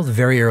failed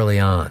very early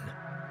on.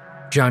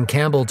 John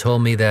Campbell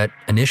told me that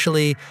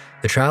initially,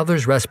 the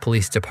Travelers Rest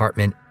Police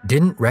Department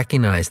didn't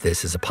recognize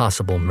this as a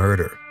possible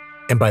murder.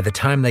 And by the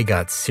time they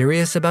got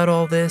serious about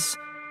all this,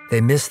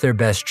 they missed their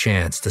best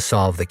chance to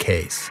solve the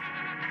case.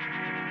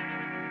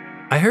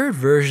 I heard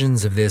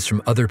versions of this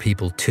from other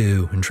people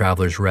too in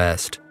Travelers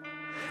Rest.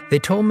 They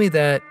told me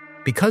that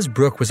because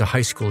Brooke was a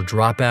high school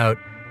dropout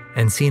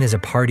and seen as a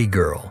party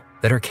girl,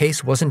 that her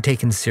case wasn't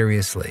taken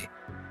seriously,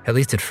 at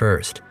least at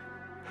first.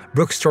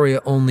 Brooke's story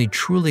only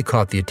truly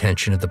caught the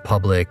attention of the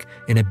public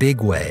in a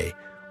big way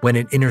when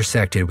it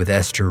intersected with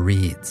Esther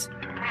Reed's.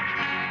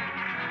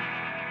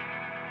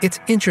 It's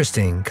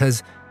interesting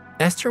because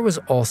Esther was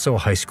also a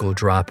high school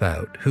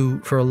dropout who,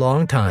 for a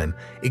long time,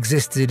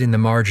 existed in the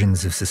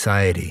margins of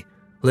society,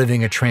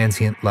 living a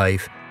transient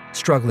life,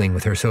 struggling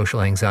with her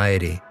social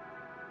anxiety.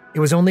 It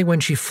was only when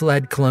she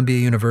fled Columbia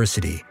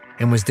University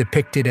and was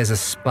depicted as a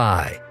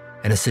spy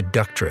and a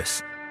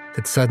seductress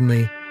that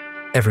suddenly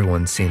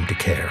everyone seemed to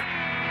care.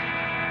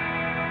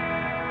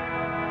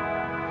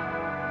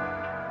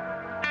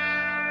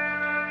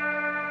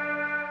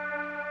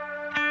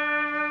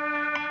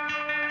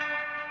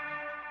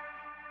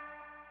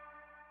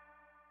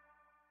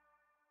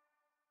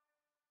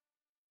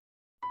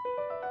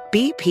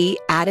 BP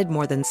added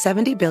more than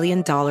 $70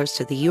 billion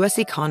to the U.S.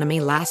 economy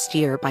last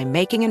year by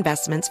making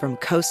investments from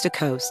coast to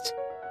coast.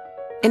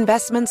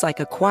 Investments like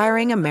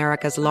acquiring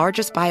America's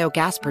largest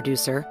biogas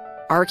producer,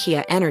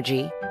 Archaea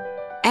Energy,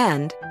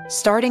 and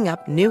starting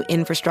up new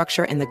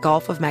infrastructure in the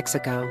Gulf of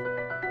Mexico.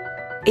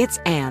 It's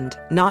and,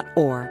 not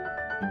or.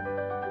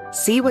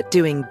 See what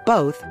doing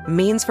both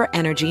means for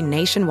energy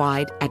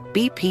nationwide at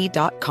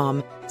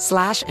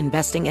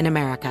bp.com/investing in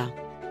America.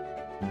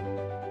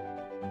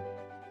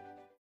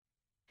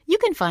 You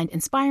can find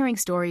inspiring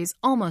stories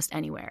almost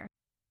anywhere.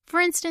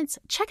 For instance,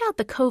 check out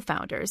the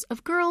co-founders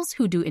of Girls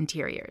Who Do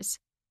Interiors.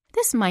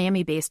 This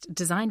Miami-based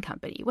design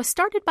company was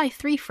started by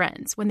 3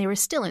 friends when they were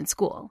still in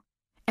school.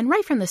 And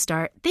right from the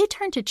start, they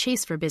turned to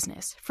Chase for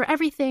Business for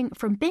everything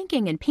from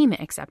banking and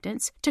payment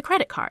acceptance to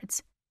credit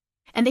cards.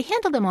 And they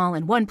handle them all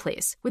in one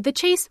place with the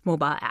Chase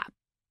mobile app.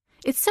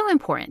 It's so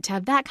important to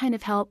have that kind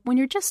of help when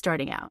you're just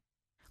starting out.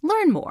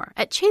 Learn more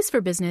at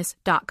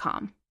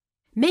chaseforbusiness.com.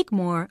 Make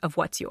more of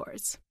what's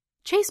yours.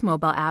 Chase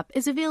mobile app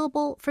is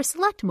available for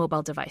select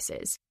mobile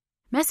devices.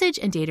 Message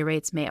and data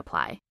rates may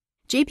apply.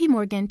 JP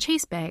Morgan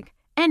Chase Bank,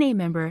 NA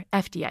member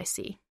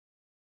FDIC.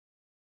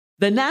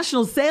 The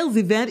national sales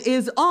event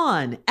is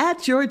on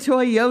at your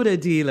Toyota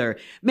dealer,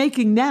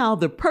 making now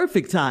the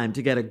perfect time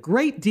to get a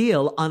great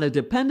deal on a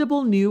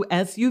dependable new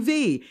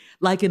SUV,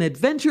 like an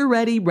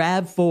adventure-ready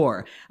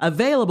RAV4.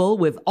 Available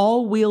with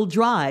all-wheel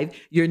drive,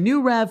 your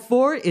new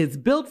RAV4 is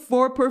built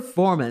for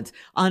performance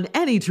on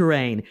any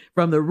terrain,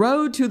 from the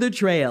road to the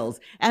trails,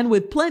 and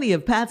with plenty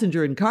of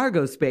passenger and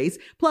cargo space,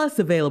 plus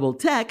available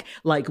tech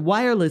like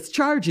wireless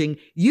charging,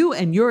 you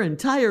and your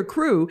entire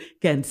crew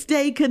can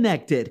stay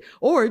connected.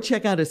 Or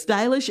check out a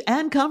stylish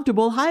and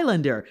comfortable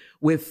Highlander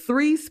with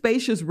 3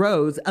 spacious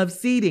rows of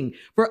seating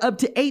for up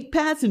to 8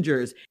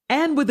 passengers.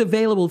 And with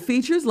available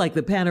features like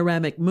the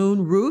panoramic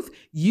moon roof,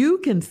 you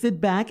can sit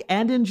back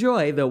and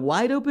enjoy the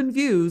wide open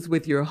views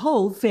with your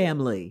whole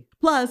family.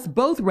 Plus,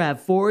 both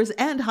RAV4s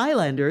and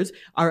Highlanders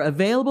are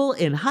available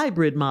in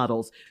hybrid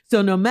models,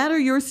 so no matter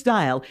your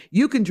style,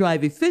 you can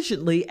drive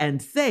efficiently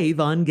and save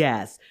on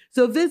gas.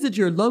 So visit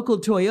your local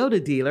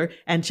Toyota dealer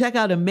and check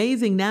out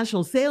amazing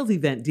national sales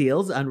event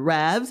deals on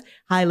RAVs,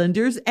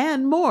 Highlanders,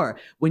 and more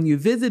when you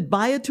visit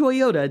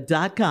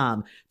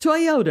buyatoyota.com.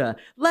 Toyota,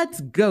 let's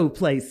go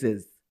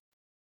places.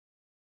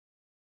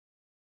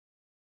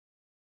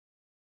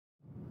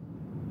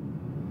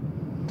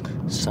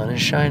 Sun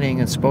is shining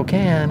in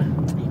Spokane.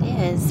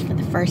 It is, for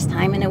the first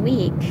time in a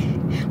week.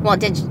 Well, it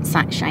did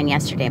shine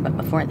yesterday, but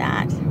before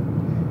that,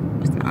 it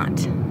was not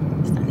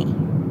sunny.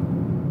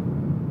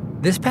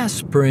 This past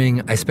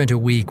spring, I spent a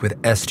week with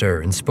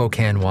Esther in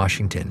Spokane,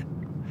 Washington.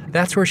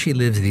 That's where she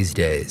lives these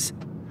days.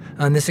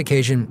 On this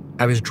occasion,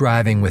 I was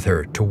driving with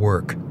her to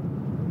work.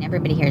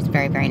 Everybody here is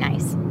very, very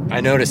nice.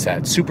 I notice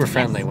that. Super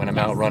friendly when I'm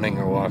out running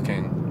or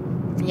walking.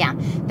 Yeah,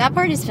 that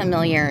part is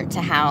familiar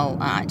to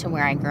how to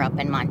where I grew up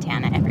in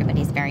Montana.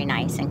 Everybody's very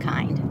nice and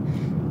kind,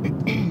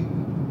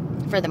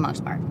 for the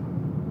most part.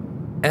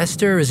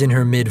 Esther is in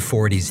her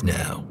mid-40s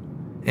now,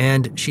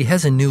 and she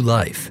has a new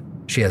life.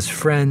 She has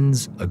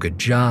friends, a good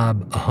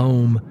job, a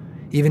home,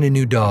 even a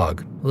new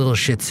dog, a little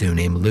Shih Tzu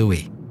named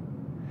Louie.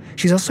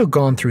 She's also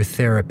gone through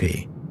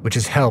therapy, which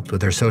has helped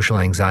with her social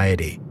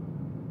anxiety.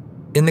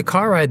 In the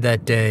car ride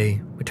that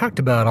day, we talked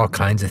about all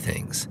kinds of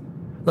things.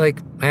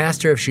 Like, I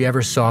asked her if she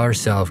ever saw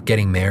herself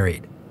getting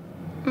married.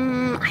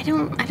 I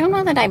don't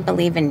know that I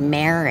believe in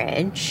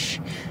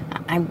marriage.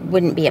 I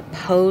wouldn't be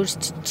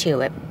opposed to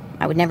it.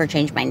 I would never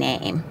change my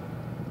name.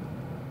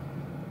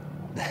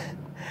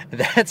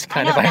 That's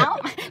kind of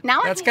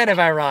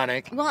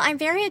ironic. Well, I'm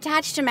very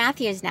attached to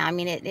Matthews now. I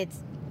mean,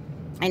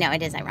 I know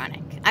it is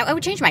ironic. I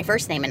would change my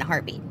first name in a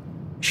heartbeat.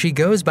 She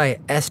goes by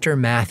Esther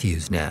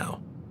Matthews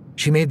now.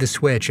 She made the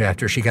switch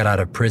after she got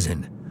out of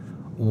prison.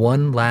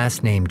 One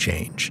last name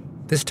change,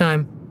 this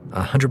time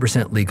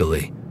 100%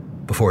 legally,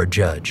 before a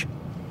judge.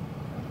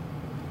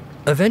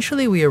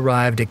 Eventually, we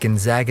arrived at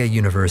Gonzaga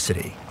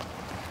University.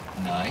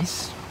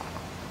 Nice.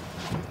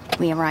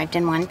 We arrived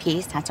in one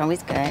piece. That's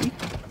always good.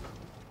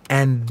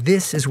 And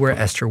this is where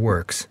Esther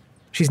works.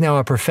 She's now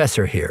a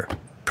professor here,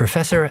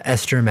 Professor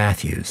Esther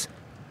Matthews.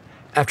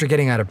 After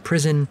getting out of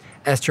prison,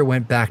 Esther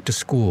went back to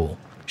school.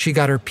 She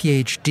got her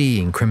PhD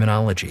in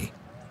criminology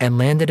and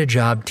landed a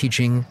job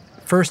teaching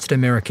first at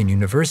American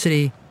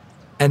University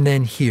and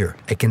then here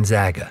at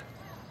Gonzaga.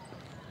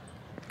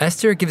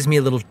 Esther gives me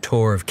a little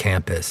tour of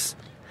campus.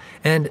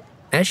 And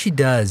as she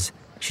does,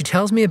 she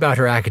tells me about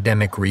her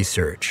academic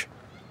research.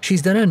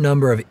 She's done a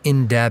number of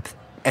in-depth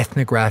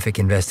ethnographic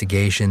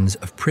investigations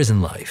of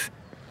prison life,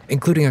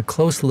 including a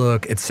close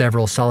look at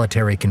several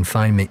solitary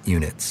confinement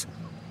units.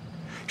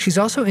 She's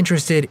also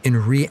interested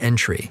in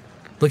re-entry,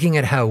 looking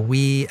at how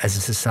we as a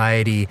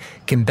society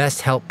can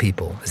best help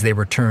people as they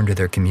return to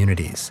their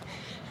communities.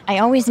 I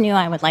always knew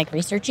I would like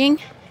researching.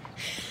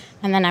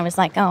 And then I was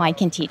like, oh, I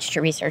can teach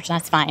to research,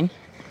 that's fine.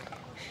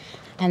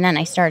 And then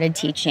I started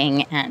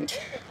teaching, and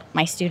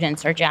my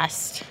students are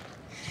just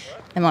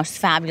the most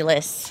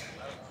fabulous,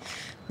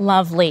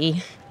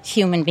 lovely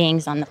human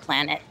beings on the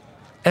planet.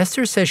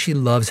 Esther says she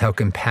loves how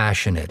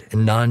compassionate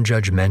and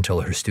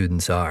non-judgmental her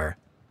students are.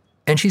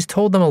 And she's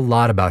told them a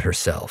lot about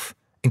herself,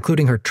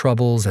 including her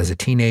troubles as a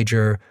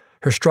teenager,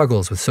 her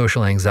struggles with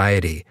social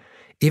anxiety,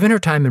 even her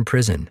time in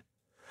prison.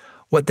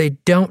 What they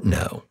don't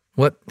know,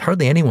 what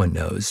hardly anyone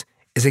knows,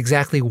 is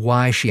exactly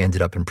why she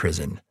ended up in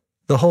prison.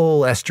 The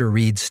whole Esther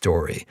Reed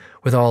story,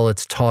 with all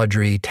its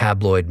tawdry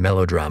tabloid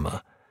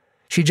melodrama.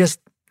 She just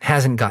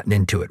hasn't gotten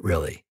into it,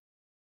 really.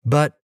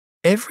 But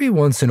every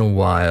once in a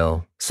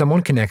while,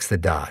 someone connects the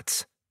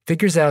dots,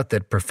 figures out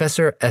that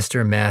Professor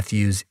Esther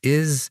Matthews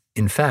is,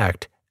 in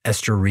fact,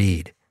 Esther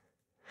Reed.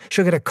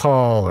 She'll get a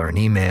call or an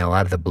email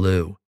out of the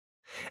blue.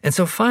 And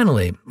so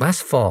finally,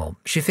 last fall,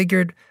 she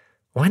figured,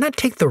 why not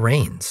take the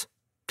reins?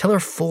 Tell her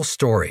full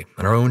story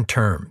on her own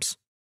terms.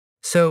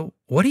 So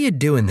what do you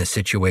do in this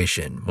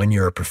situation when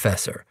you're a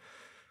professor?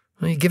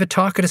 Well, you give a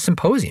talk at a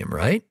symposium,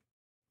 right?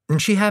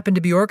 And she happened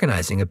to be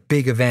organizing a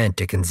big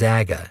event at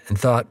Gonzaga and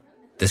thought,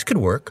 this could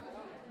work.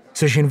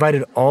 So she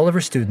invited all of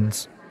her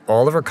students,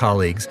 all of her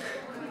colleagues,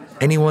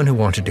 anyone who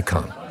wanted to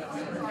come.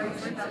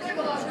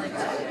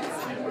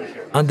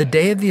 On the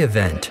day of the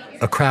event,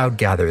 a crowd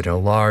gathered in a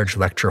large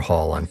lecture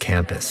hall on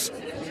campus.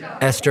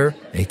 Esther,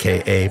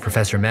 a.k.a.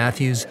 Professor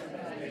Matthews,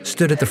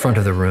 stood at the front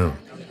of the room.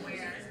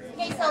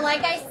 Okay, so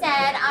like I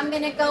said, I'm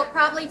going to go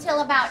probably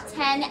till about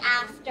 10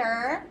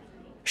 after.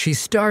 She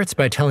starts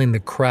by telling the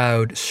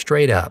crowd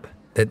straight up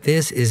that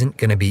this isn't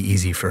going to be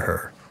easy for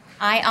her.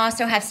 I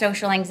also have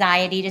social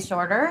anxiety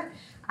disorder,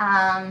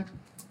 and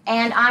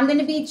I'm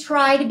going to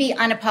try to be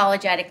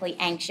unapologetically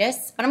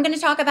anxious, but I'm going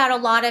to talk about a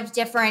lot of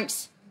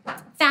different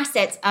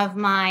facets of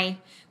my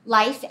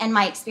life and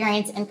my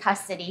experience in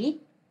custody.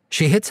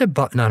 She hits a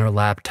button on her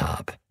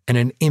laptop, and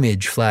an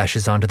image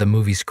flashes onto the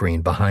movie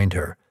screen behind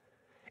her.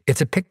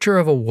 It's a picture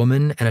of a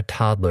woman and a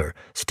toddler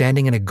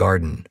standing in a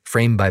garden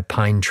framed by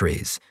pine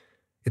trees.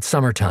 It's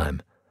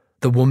summertime.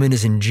 The woman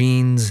is in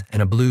jeans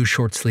and a blue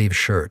short-sleeved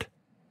shirt.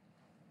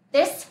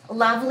 This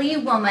lovely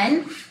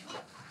woman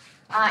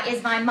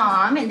is my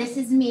mom, and this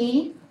is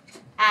me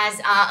as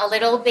a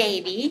little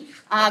baby.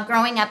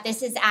 Growing up,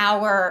 this is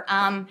our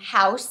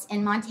house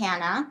in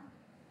Montana.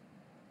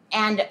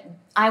 And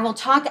I will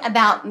talk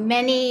about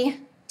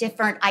many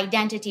different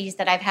identities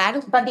that I've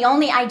had, but the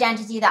only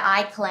identity that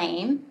I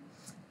claim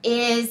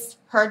is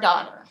her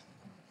daughter.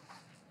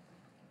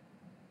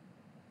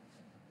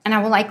 And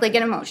I will likely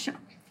get emotional.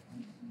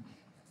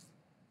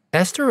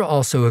 Esther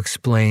also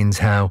explains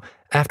how,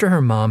 after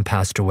her mom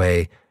passed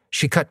away,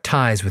 she cut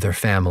ties with her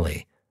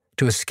family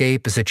to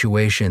escape a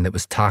situation that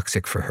was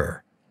toxic for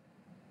her.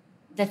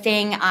 The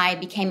thing I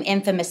became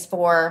infamous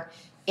for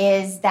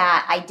is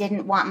that I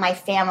didn't want my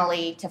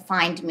family to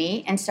find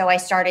me, and so I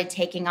started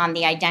taking on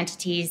the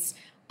identities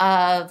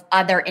of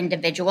other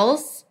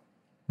individuals.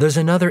 There's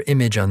another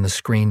image on the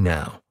screen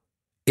now.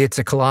 It's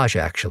a collage,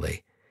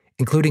 actually,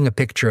 including a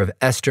picture of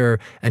Esther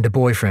and a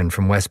boyfriend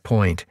from West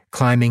Point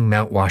climbing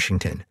Mount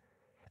Washington.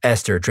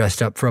 Esther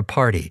dressed up for a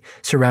party,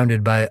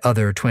 surrounded by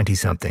other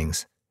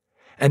 20-somethings.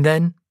 And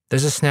then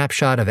there's a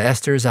snapshot of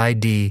Esther's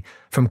ID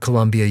from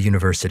Columbia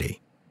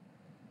University.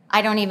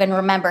 I don't even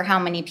remember how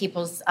many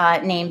people's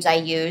names I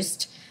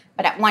used,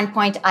 but at one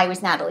point I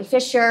was Natalie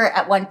Fisher,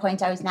 at one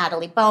point I was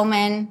Natalie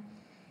Bowman,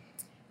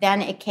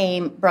 then it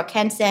came Brooke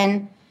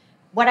Henson.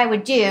 What I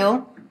would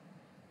do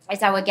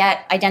is I would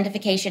get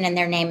identification in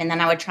their name, and then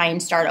I would try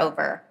and start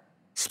over.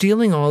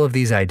 Stealing all of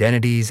these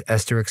identities,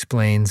 Esther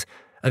explains,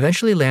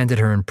 eventually landed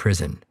her in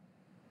prison.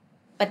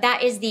 But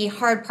that is the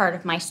hard part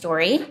of my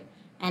story,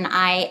 and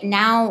I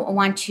now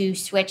want to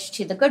switch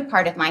to the good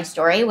part of my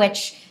story,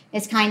 which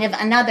is kind of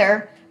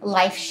another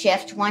life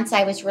shift. Once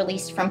I was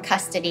released from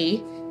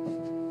custody,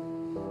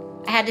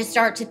 I I had to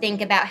start to think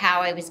about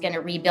how I was going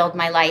to rebuild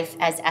my life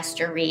as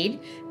Esther Reed,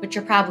 which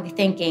you're probably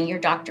thinking, you're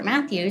Dr.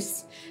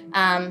 Matthews.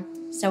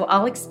 So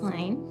I'll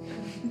explain.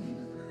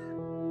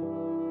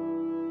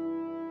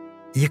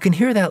 You can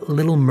hear that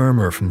little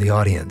murmur from the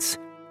audience,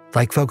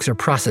 like folks are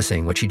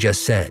processing what she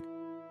just said.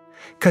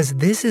 Because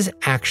this is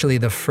actually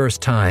the first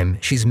time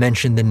she's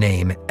mentioned the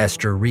name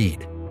Esther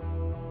Reed.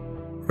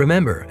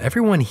 Remember,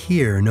 everyone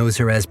here knows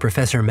her as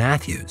Professor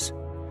Matthews.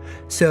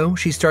 So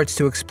she starts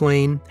to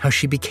explain how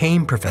she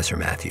became Professor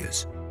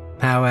Matthews,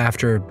 how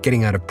after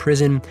getting out of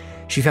prison,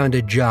 she found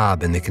a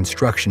job in the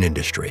construction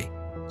industry,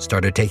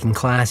 started taking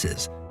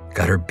classes,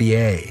 got her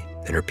BA,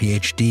 then her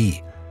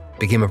PhD,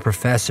 became a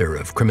professor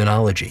of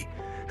criminology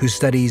who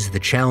studies the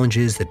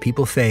challenges that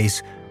people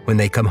face when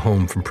they come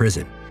home from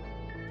prison.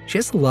 She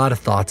has a lot of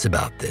thoughts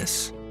about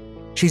this.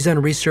 She's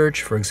done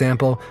research, for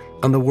example,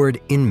 on the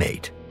word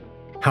inmate,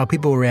 how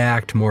people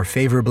react more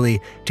favorably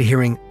to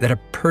hearing that a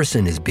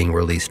person is being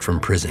released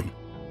from prison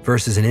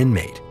versus an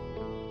inmate.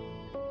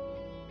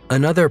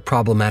 Another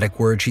problematic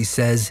word, she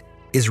says,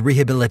 is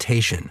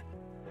rehabilitation,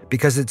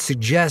 because it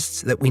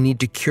suggests that we need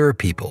to cure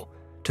people,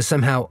 to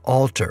somehow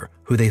alter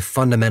who they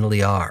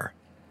fundamentally are.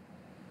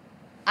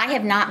 I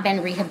have not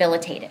been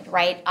rehabilitated,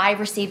 right? I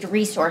received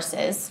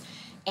resources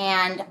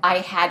and I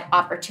had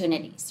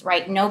opportunities,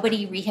 right?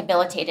 Nobody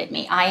rehabilitated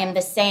me. I am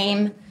the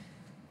same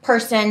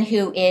person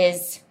who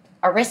is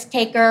a risk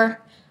taker.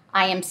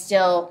 I am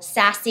still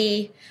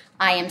sassy.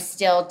 I am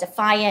still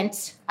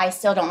defiant. I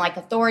still don't like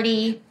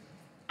authority.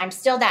 I'm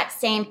still that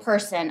same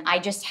person. I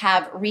just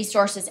have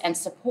resources and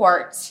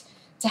support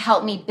to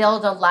help me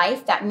build a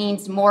life that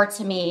means more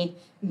to me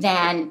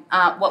than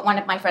what one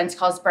of my friends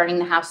calls burning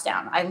the house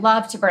down. I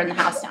love to burn the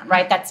house down,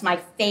 right? That's my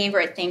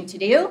favorite thing to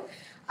do.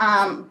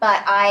 But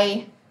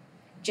I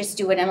just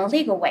do it in a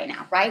legal way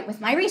now, right? With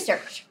my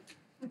research.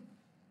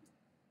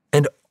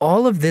 And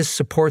all of this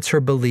supports her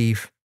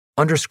belief,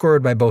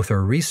 underscored by both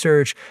her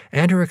research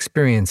and her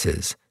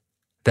experiences,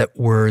 that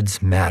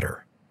words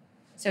matter.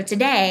 So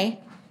today,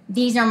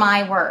 these are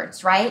my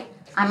words, right?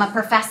 I'm a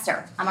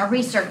professor. I'm a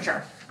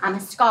researcher. I'm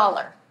a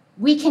scholar.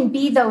 We can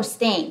be those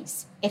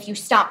things if you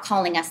stop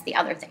calling us the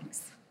other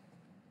things.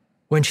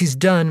 When she's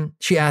done,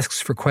 she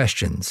asks for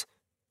questions.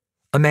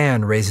 A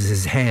man raises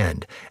his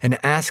hand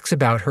and asks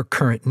about her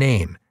current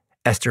name,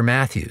 Esther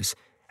Matthews,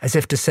 as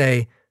if to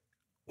say,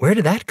 where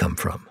did that come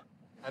from?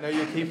 I know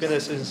you're keeping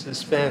us in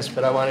suspense,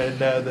 but I wanted to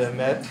know the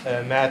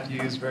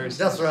Matthews versus...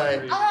 That's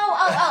right.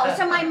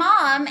 So my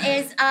mom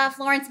is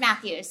Florence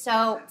Matthews.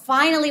 So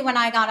finally, when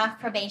I got off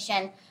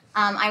probation,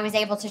 I was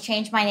able to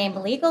change my name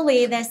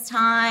legally this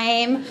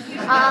time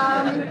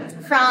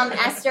from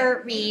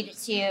Esther Reed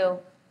to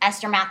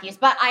Esther Matthews.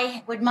 But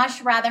I would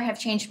much rather have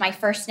changed my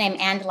first name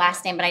and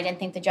last name, but I didn't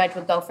think the judge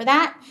would go for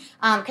that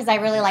because I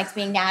really liked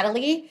being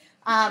Natalie.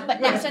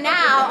 So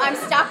now I'm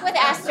stuck with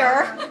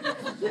Esther,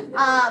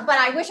 but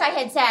I wish I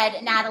had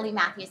said Natalie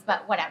Matthews,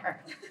 but whatever.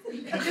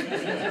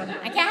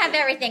 I can't have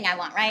everything I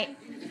want, right?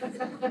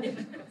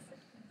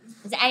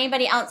 Does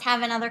anybody else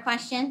have another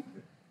question?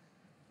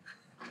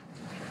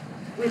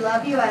 We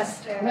love you,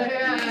 Esther.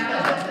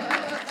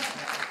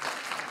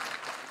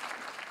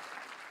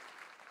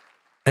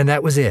 And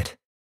that was it.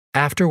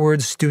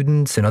 Afterwards,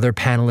 students and other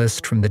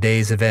panelists from the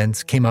day's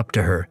events came up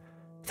to her,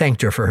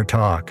 thanked her for her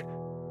talk,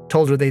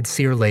 told her they'd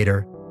see her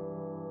later.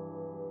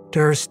 To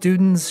her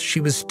students, she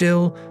was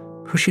still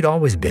who she'd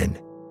always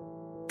been,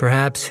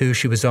 perhaps who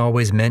she was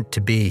always meant to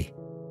be.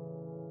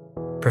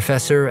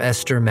 Professor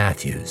Esther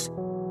Matthews,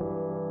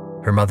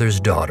 her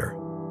mother's daughter.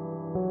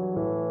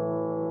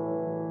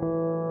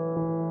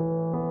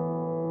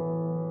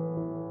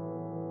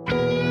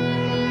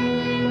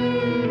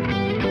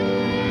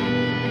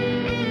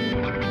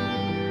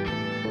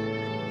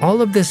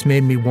 All of this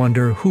made me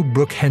wonder who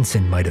Brooke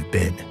Henson might have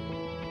been,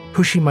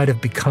 who she might have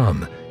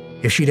become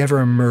if she'd ever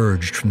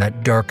emerged from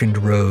that darkened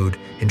road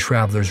in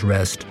Traveler's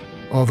Rest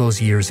all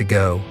those years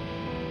ago.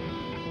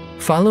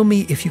 "Follow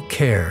me if you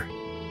care,"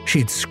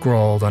 she'd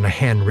scrawled on a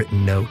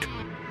handwritten note,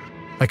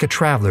 like a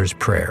traveler's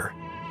prayer,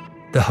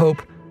 the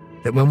hope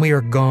that when we are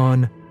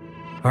gone,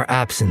 our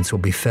absence will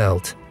be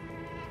felt,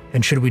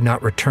 and should we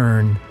not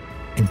return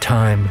in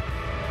time,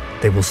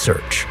 they will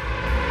search.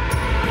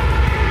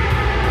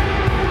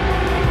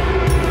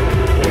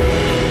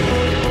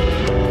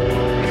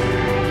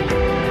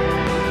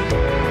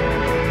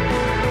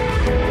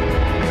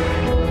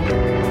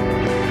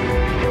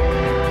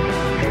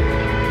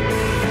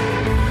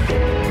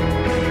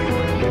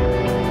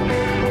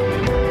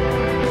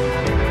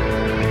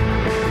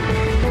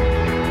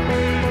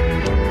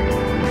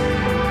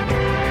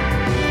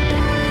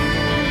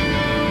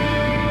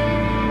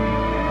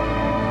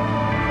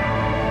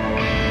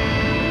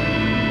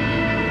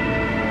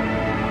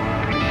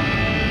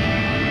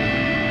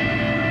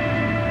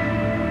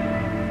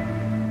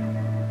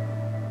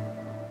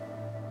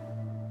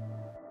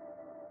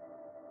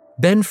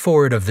 Ben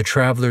Ford of the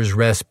Traveler's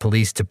Rest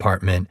Police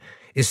Department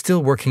is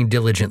still working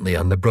diligently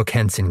on the Brooke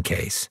Henson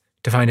case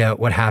to find out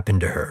what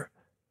happened to her.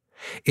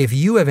 If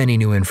you have any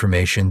new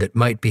information that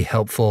might be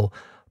helpful,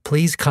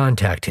 please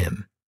contact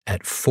him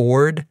at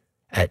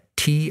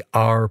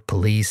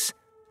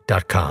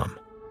ford@trpolice.com.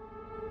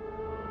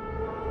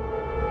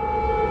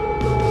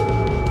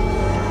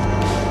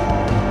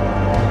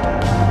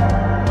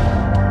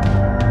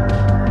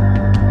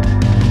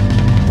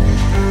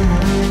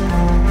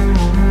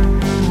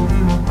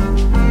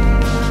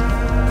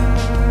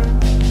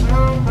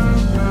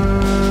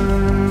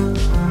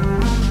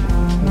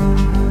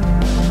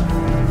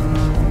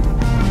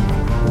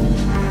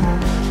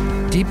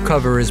 Deep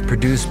Cover is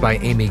produced by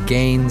Amy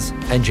Gaines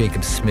and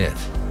Jacob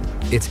Smith.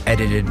 It's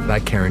edited by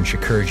Karen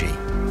Shakurji.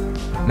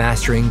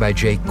 Mastering by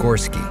Jake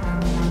Gorski.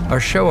 Our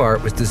show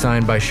art was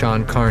designed by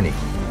Sean Carney.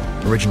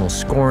 Original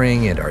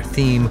scoring and our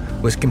theme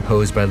was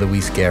composed by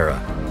Luis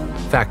Guerra.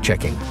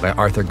 Fact-checking by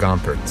Arthur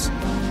Gompertz.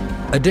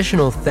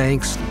 Additional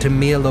thanks to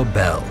Mia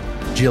Lobel,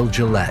 Jill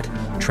Gillette,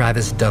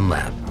 Travis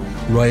Dunlap,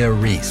 Roya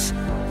Reese,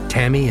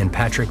 Tammy and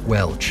Patrick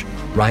Welch,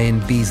 Ryan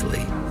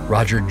Beasley,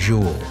 Roger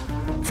Jewell,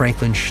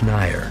 Franklin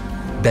Schneier,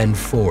 Ben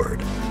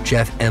Ford,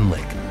 Jeff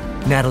Enlick,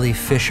 Natalie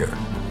Fisher,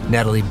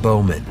 Natalie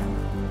Bowman,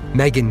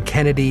 Megan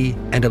Kennedy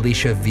and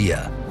Alicia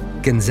Villa,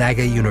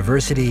 Gonzaga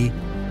University,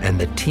 and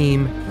the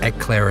team at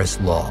Claris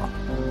Law.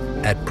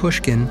 At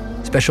Pushkin,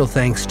 special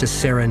thanks to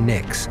Sarah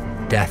Nix,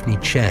 Daphne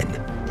Chen,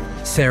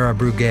 Sarah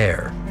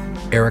Bruguer,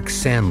 Eric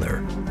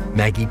Sandler,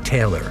 Maggie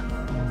Taylor,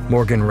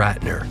 Morgan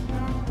Ratner,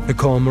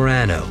 Nicole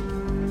Morano,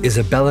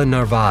 Isabella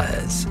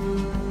Narvaez,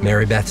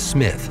 Mary Beth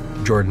Smith,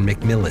 Jordan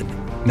McMillan,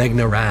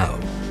 Meghna Rao,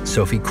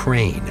 Sophie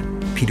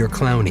Crane, Peter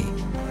Clowney,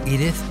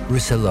 Edith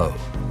Rousselot,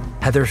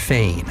 Heather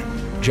Fain,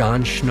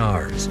 John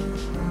Schnars,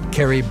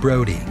 Carrie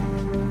Brody,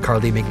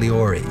 Carly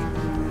Migliori,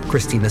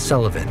 Christina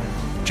Sullivan,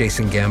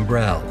 Jason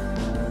Gambrell,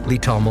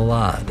 Lital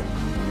Malad,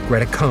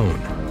 Greta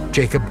Cohn,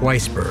 Jacob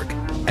Weisberg,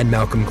 and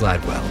Malcolm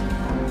Gladwell.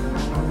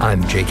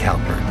 I'm Jake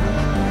Halpern.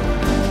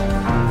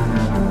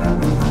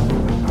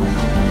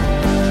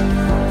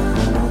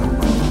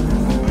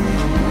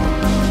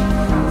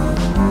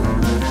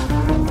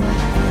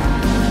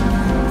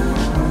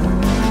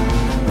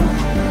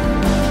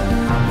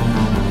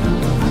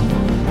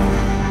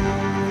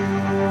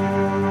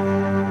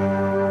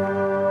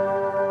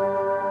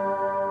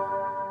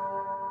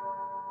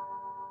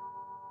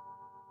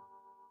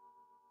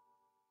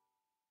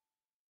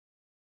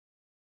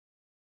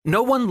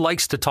 No one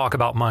likes to talk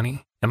about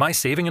money. Am I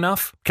saving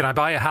enough? Can I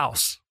buy a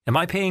house? Am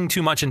I paying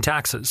too much in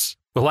taxes?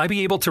 Will I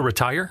be able to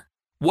retire?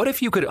 What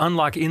if you could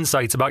unlock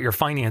insights about your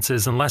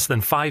finances in less than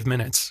 5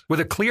 minutes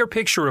with a clear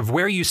picture of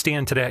where you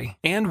stand today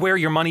and where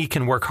your money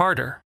can work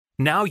harder?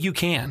 Now you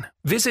can.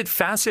 Visit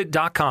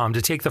Facet.com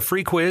to take the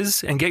free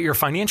quiz and get your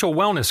financial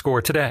wellness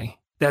score today.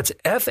 That's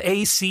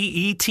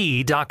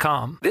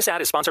FACET.com. This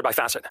ad is sponsored by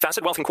Facet.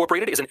 Facet Wealth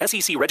Incorporated is an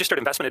SEC registered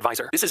investment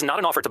advisor. This is not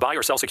an offer to buy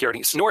or sell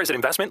securities, nor is it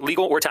investment,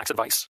 legal, or tax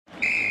advice.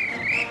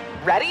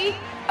 Ready?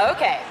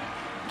 Okay.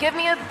 Give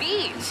me a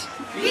beach.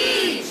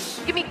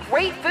 Beach. Give me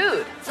great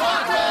food.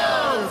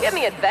 Tacos. Give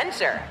me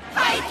adventure.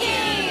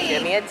 Hiking.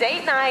 Give me a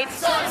date night.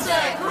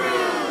 Sunset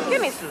cruise.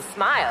 Give me some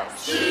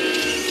smiles.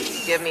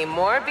 Cheese. Give me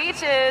more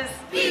beaches.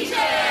 Beaches.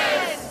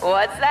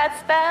 What's that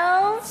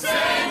spell?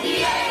 San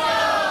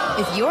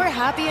Diego. If you're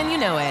happy and you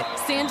know it,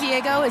 San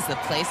Diego is the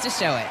place to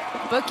show it.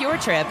 Book your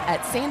trip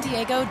at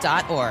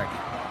sandiego.org.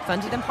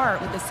 Funded in part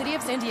with the City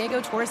of San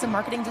Diego Tourism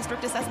Marketing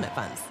District Assessment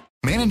Funds.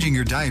 Managing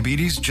your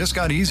diabetes just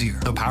got easier.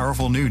 The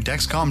powerful new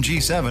Dexcom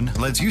G7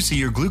 lets you see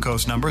your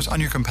glucose numbers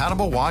on your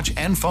compatible watch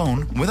and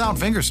phone without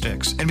finger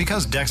sticks. And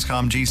because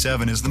Dexcom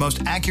G7 is the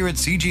most accurate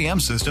CGM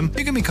system,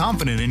 you can be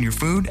confident in your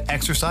food,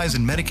 exercise,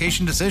 and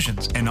medication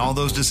decisions. And all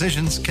those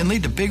decisions can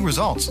lead to big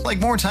results, like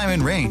more time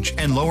in range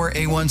and lower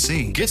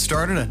A1C. Get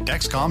started at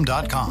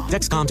Dexcom.com.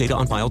 Dexcom data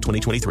on file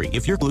 2023.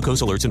 If your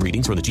glucose alerts and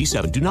readings from the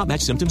G7 do not match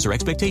symptoms or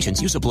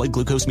expectations, use a blood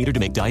glucose meter to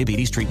make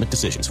diabetes treatment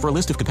decisions. For a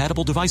list of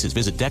compatible devices,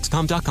 visit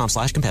Dexcom.com/compatibility.